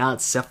take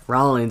out Seth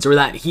Rollins. Or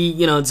that he,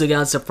 took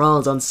out Seth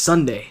Rollins on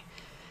Sunday.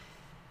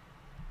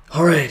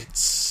 Alright.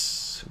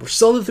 We're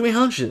still in the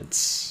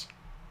 300s.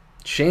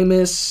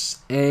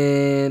 Sheamus,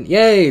 and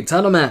yay,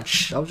 title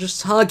match. I was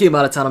just talking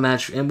about a title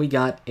match, and we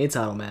got a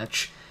title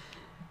match.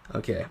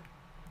 Okay,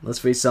 let's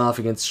face off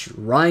against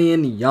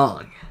Ryan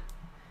Young.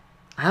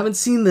 I haven't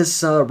seen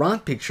this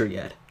Rock picture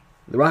yet.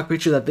 The Rock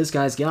picture that this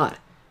guy's got.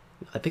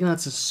 I think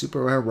that's a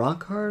super rare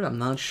Rock card. I'm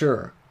not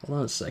sure. Hold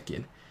on a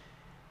second.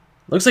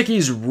 Looks like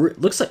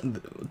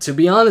to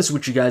be honest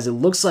with you guys, it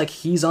looks like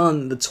he's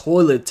on the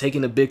toilet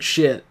taking a big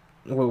shit.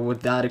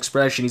 With that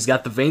expression, he's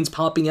got the veins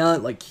popping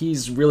out, like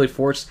he's really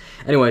forced.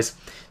 Anyways,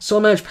 solo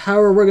match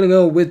power, we're gonna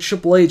go with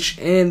Triple H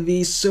and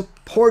the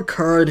support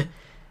card,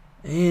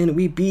 and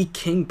we beat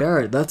King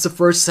Barrett. That's the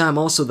first time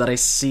also that I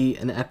see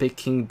an epic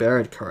King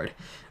Barrett card.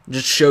 It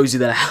just shows you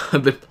that I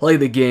haven't played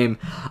the game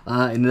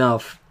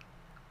enough.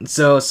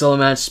 So solo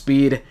match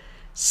speed,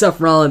 Seth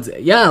Rollins.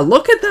 Yeah,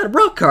 look at that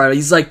Rock card.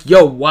 He's like,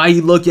 yo, why are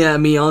you looking at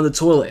me on the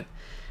toilet?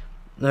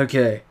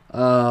 Okay,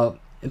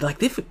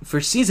 like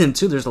for season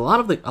 2, there's a lot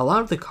of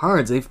the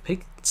cards they've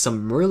picked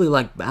some really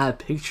like bad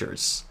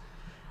pictures.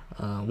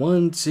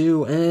 1,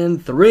 2,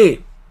 and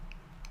 3.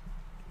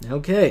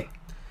 Okay,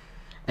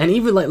 and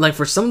even like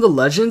for some of the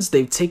legends,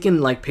 they've taken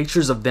like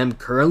pictures of them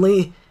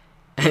currently,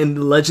 and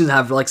the legends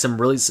have like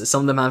some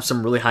of them have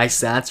some really high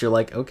stats. You're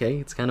like, okay,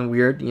 it's kind of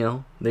weird,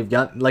 They've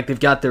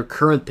got their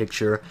current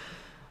picture.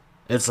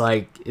 It's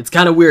like it's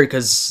kind of weird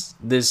because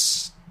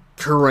this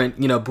current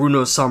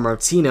Bruno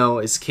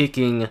Sammartino is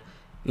kicking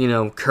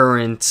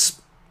current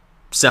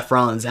Seth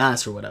Rollins'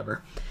 ass or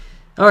whatever.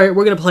 Alright,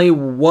 we're going to play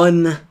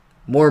one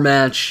more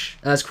match,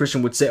 as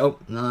Christian would say. Oh,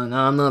 no,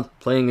 I'm not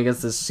playing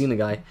against this Cena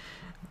guy.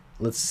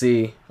 Let's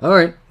see.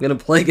 Alright, I'm going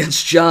to play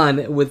against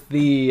John with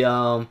the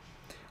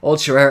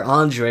Ultra Rare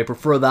Andre. I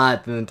prefer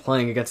that than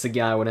playing against a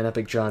guy with an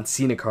epic John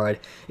Cena card.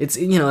 It's,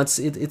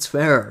 it's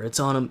fair. It's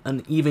on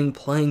an even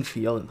playing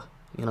field.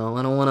 I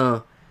don't want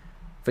to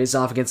face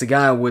off against a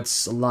guy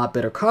with a lot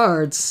better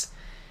cards.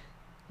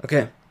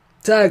 Okay.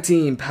 Tag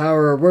team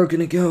power, we're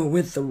gonna go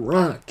with The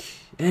Rock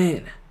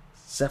and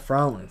Seth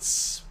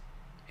Rollins.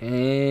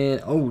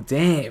 And, oh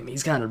damn,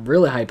 he's got a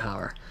really high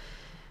power.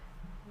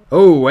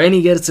 Oh, and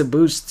he gets a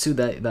boost too.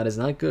 That is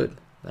not good.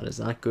 That is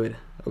not good.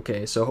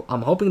 Okay, so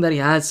I'm hoping that he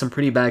has some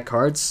pretty bad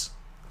cards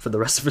for the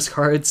rest of his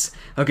cards.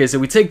 Okay, so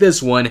we take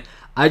this one.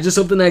 I just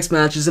hope the next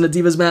match isn't a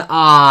Divas match.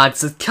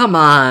 Come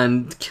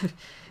on.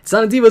 It's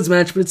not a Divas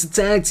match, but it's a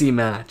tag team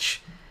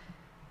match.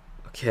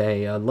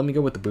 Okay, let me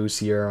go with the boost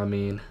here. I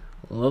mean,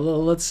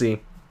 let's see.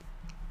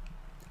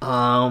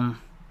 I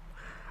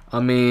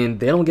mean,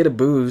 they don't get a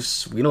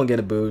boost. We don't get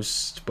a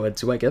boost. But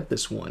do I get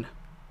this one?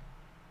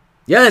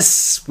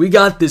 Yes! We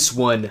got this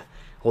one.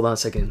 Hold on a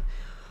second.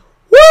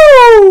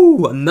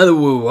 Woo! Another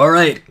woo.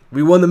 Alright.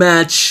 We won the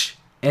match.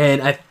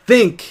 And I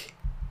think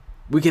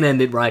we can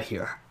end it right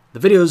here. The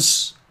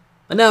video's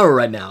an hour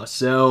right now.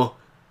 So,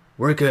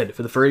 we're good.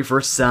 For the very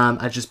first time,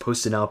 I just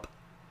posted up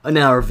an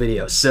hour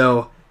video.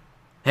 So,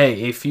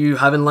 hey, if you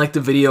haven't liked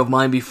a video of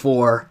mine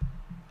before,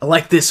 I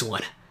like this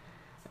one.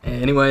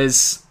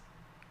 Anyways,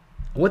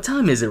 what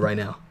time is it right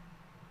now?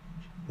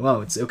 Wow,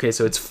 it's okay,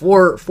 so it's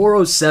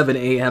 4:07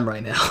 a.m.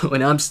 right now,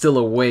 and I'm still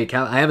awake.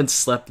 I haven't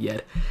slept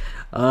yet.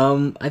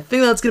 I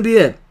think that's gonna be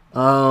it.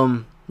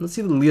 Let's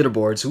see the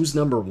leaderboards. Who's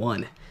number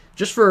 1?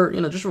 Just for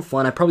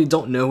fun. I probably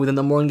don't know who the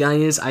number 1 guy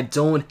is. I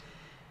don't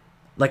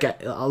like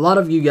a lot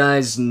of you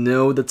guys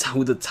know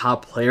who the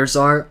top players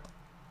are.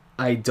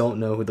 I don't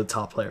know who the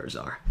top players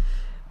are.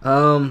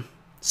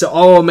 So,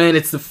 oh man,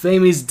 it's the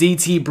famous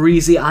DT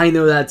Breezy. I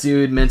know that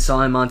dude, man,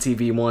 saw him on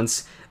TV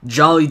once.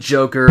 Jolly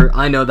Joker,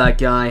 I know that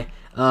guy.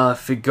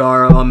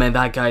 Figaro, oh man,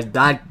 that guy,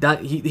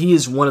 he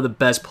is one of the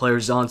best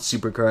players on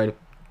Supercard.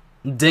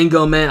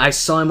 Dingo, man, I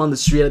saw him on the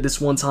street at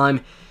this one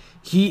time.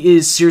 He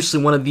is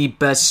seriously one of the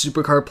best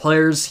Supercard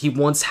players. He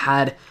once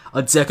had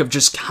a deck of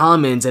just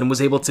commons and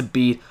was able to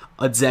beat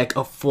a deck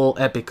of full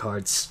epic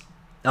cards.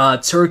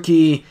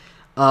 Turkey,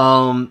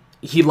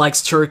 he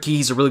likes Turkey,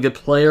 he's a really good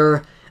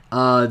player.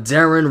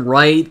 Darren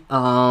Wright,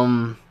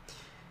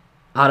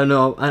 I don't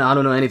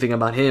know anything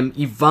about him.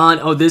 Yvonne,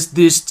 oh this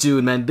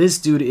dude, man, this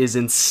dude is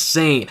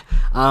insane.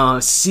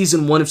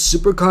 Season 1 of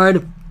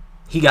Supercard,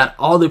 he got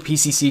all the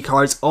PCC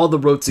cards, all the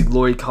Road to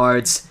Glory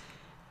cards.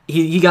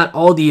 He got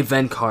all the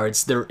event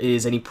cards there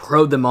is, and he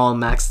pro'd them all,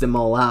 maxed them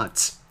all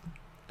out.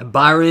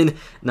 Byron,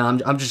 no,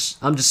 I'm just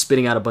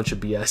spitting out a bunch of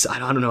BS. I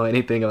don't know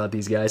anything about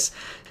these guys.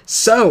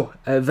 So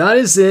that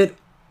is it.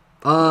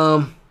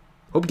 Hope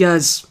you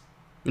guys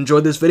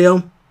enjoyed this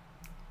video,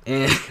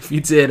 and if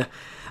you did,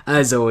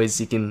 as always,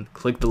 you can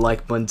click the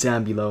like button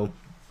down below.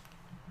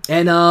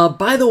 And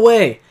by the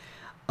way,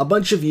 a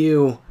bunch of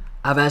you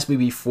have asked me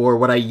before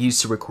what I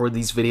use to record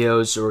these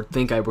videos, or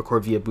think I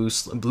record via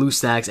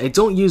BlueStacks. I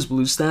don't use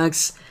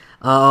BlueStacks.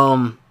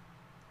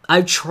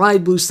 I've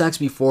tried BlueStacks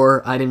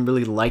before. I didn't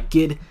really like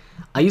it.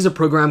 I use a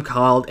program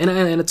called, and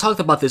I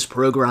talked about this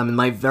program in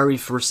my very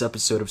first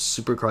episode of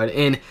Supercard,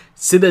 and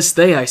to this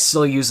day I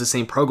still use the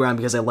same program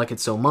because I like it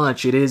so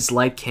much. It is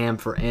Lightcam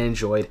for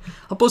Android.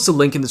 I'll post a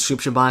link in the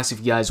description box if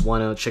you guys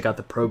want to check out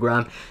the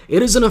program.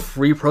 It isn't a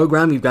free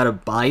program, you've got to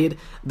buy it.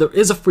 There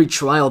is a free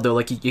trial though,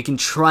 like you can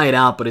try it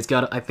out, but it's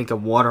got, I think, a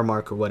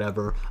watermark or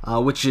whatever,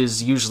 which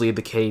is usually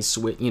the case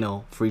with, you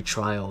know, free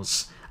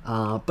trials.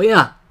 But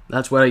yeah.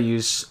 That's what I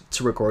use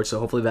to record, so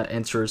hopefully that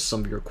answers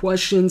some of your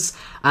questions.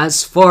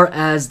 As far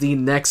as the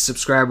next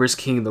subscribers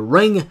King of the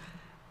Ring,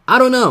 I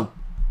don't know.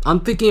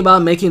 I'm thinking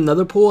about making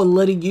another poll and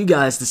letting you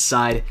guys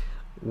decide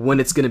when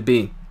it's going to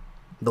be.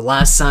 The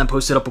last time I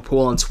posted up a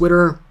poll on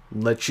Twitter,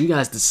 let you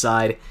guys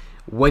decide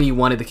when you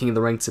wanted the King of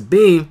the Ring to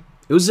be.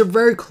 It was a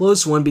very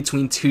close one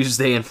between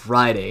Tuesday and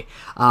Friday.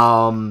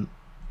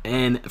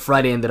 And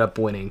Friday ended up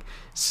winning.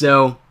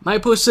 So, I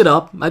posted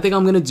up. I think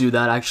I'm going to do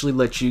that. Actually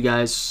let you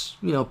guys,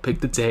 you know,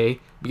 pick the day.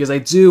 Because I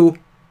do,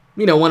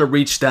 you know, want to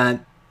reach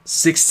that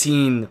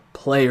 16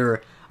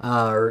 player,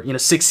 or, you know,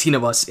 16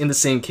 of us in the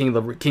same King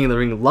of the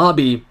Ring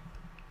lobby.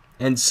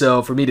 And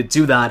so, for me to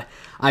do that,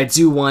 I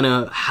do want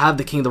to have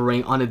the King of the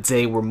Ring on a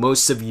day where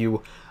most of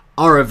you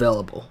are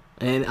available.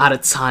 And at a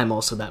time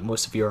also that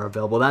most of you are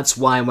available. That's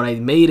why when I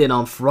made it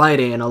on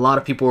Friday, and a lot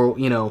of people,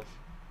 you know,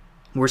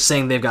 were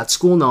saying they've got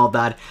school and all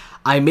that,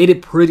 I made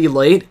it pretty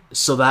late,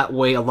 so that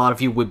way a lot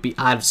of you would be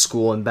out of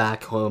school and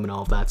back home and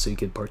all that, so you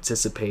could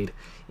participate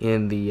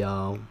in the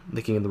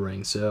King of the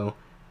Ring. So,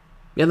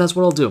 yeah, that's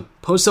what I'll do.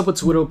 Post up a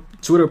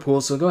Twitter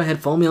pool, so go ahead,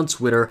 follow me on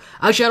Twitter.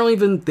 Actually, I don't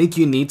even think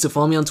you need to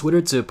follow me on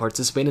Twitter to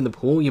participate in the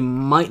pool. You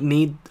might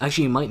need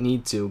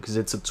to, because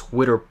it's a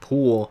Twitter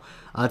pool.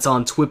 It's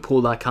on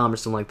twitpool.com or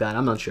something like that.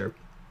 I'm not sure.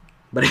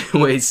 But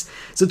anyways,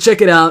 so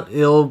check it out.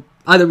 It'll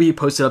either be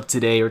posted up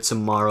today or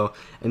tomorrow,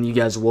 and you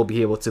guys will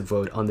be able to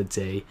vote on the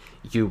day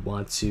you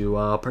want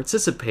to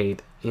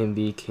participate in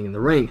the King of the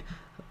Ring.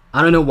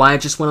 I don't know why I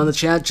just went on the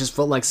chat, just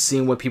felt like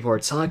seeing what people are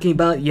talking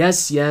about.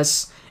 Yes,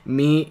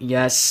 me,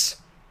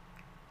 yes.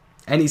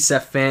 Any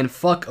Seth fan,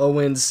 fuck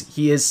Owens,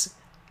 he is,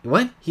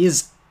 what? He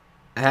is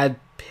had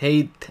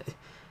paid,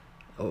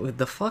 oh,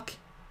 the fuck?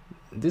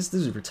 This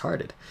is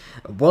retarded.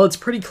 Well, it's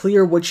pretty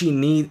clear what you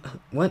need,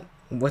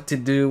 what to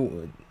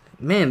do.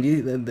 Man,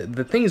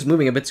 the thing is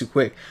moving a bit too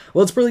quick.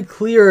 Well, it's pretty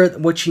clear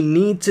what you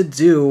need to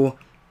do.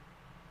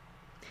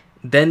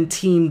 Then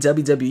Team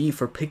WWE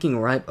for picking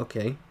right.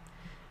 Okay.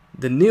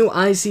 The new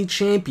IC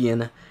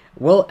champion.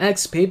 Well,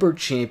 ex-paper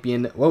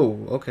champion.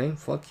 Whoa, okay.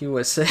 Fuck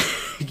USA.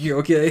 You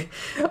okay?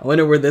 I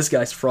wonder where this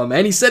guy's from.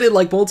 And he said it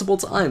like multiple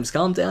times.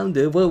 Calm down,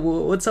 dude.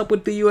 What's up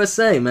with the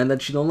USA, man,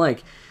 that you don't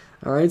like?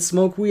 Alright,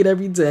 smoke weed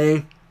every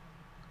day.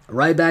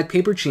 Ryback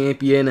paper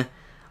champion.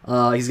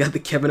 He's got the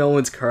Kevin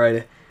Owens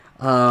card.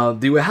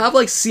 Do we have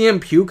like CM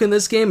Puke in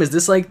this game? Is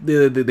this like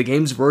the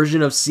game's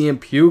version of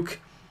CM Puke?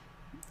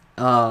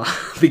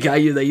 The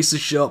guy that used to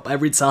show up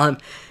every time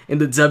in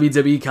the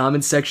WWE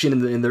comment section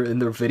in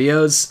their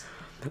videos.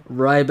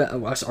 Ryback,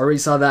 I already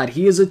saw that.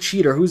 He is a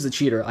cheater. Who's the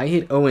cheater? I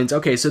hate Owens.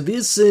 Okay, so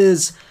this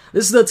is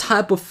the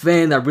type of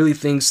fan that really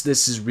thinks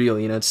this is real.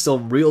 You know, it's still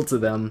real to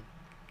them.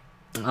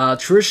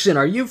 Tristan,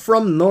 are you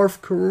from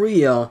North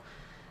Korea?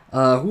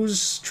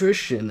 Who's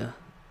Tristan?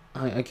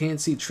 I can't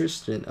see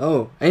Tristan.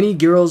 Oh, any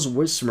girls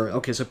whisper.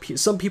 Okay, so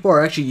some people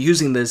are actually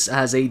using this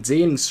as a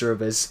dating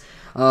service.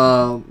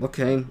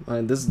 Okay,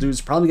 this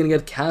dude's probably gonna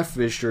get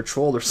catfished or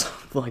trolled or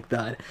something like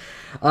that.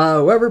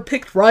 Whoever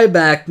picked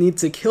Ryback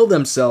needs to kill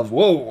themselves.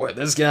 Whoa,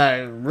 this guy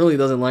really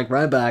doesn't like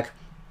Ryback.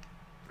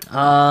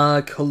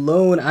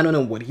 Cologne, I don't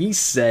know what he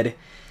said.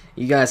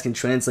 You guys can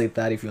translate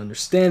that if you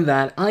understand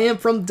that. I am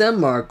from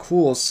Denmark.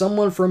 Cool.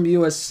 Someone from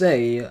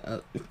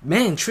USA.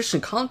 Man, Tristan,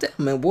 calm down,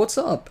 man. What's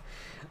up?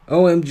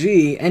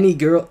 OMG, any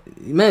girl...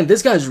 Man,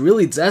 this guy's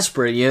really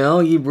desperate, you know?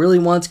 He really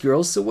wants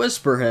girls to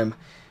whisper him.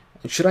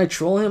 Should I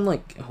troll him?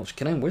 Like, oh,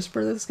 can I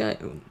whisper this guy?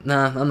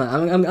 Nah, I'm not.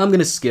 I'm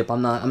gonna skip.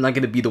 I'm not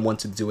gonna be the one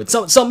to do it.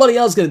 Somebody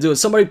else gonna do it.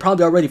 Somebody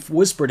probably already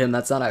whispered him.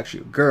 That's not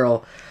actually a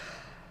girl.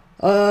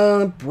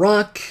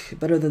 Brock,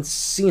 better than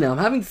Cena. I'm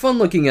having fun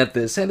looking at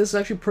this. Hey, this is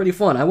actually pretty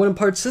fun. I wouldn't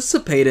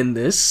participate in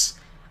this,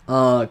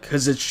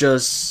 cause it's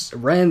just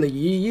random.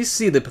 You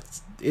see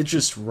it's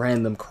just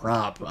random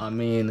crap. I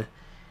mean...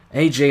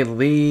 AJ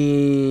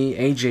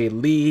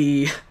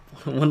Lee,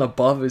 one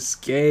above is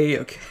gay,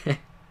 okay.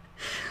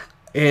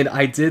 And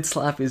I did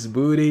slap his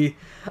booty.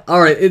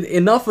 Alright,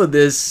 enough of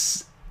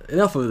this.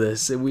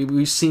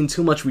 We've seen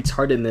too much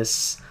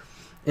retardedness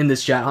in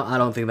this chat. I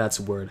don't think that's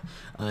a word.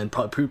 And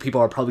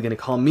people are probably going to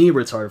call me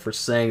retarded for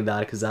saying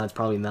that, because that's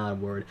probably not a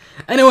word.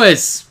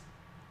 Anyways,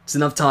 it's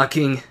enough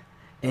talking.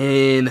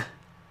 And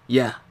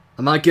yeah,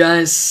 I'm out,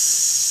 guys.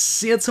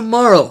 See you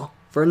tomorrow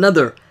for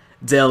another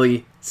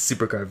daily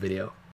Supercard video.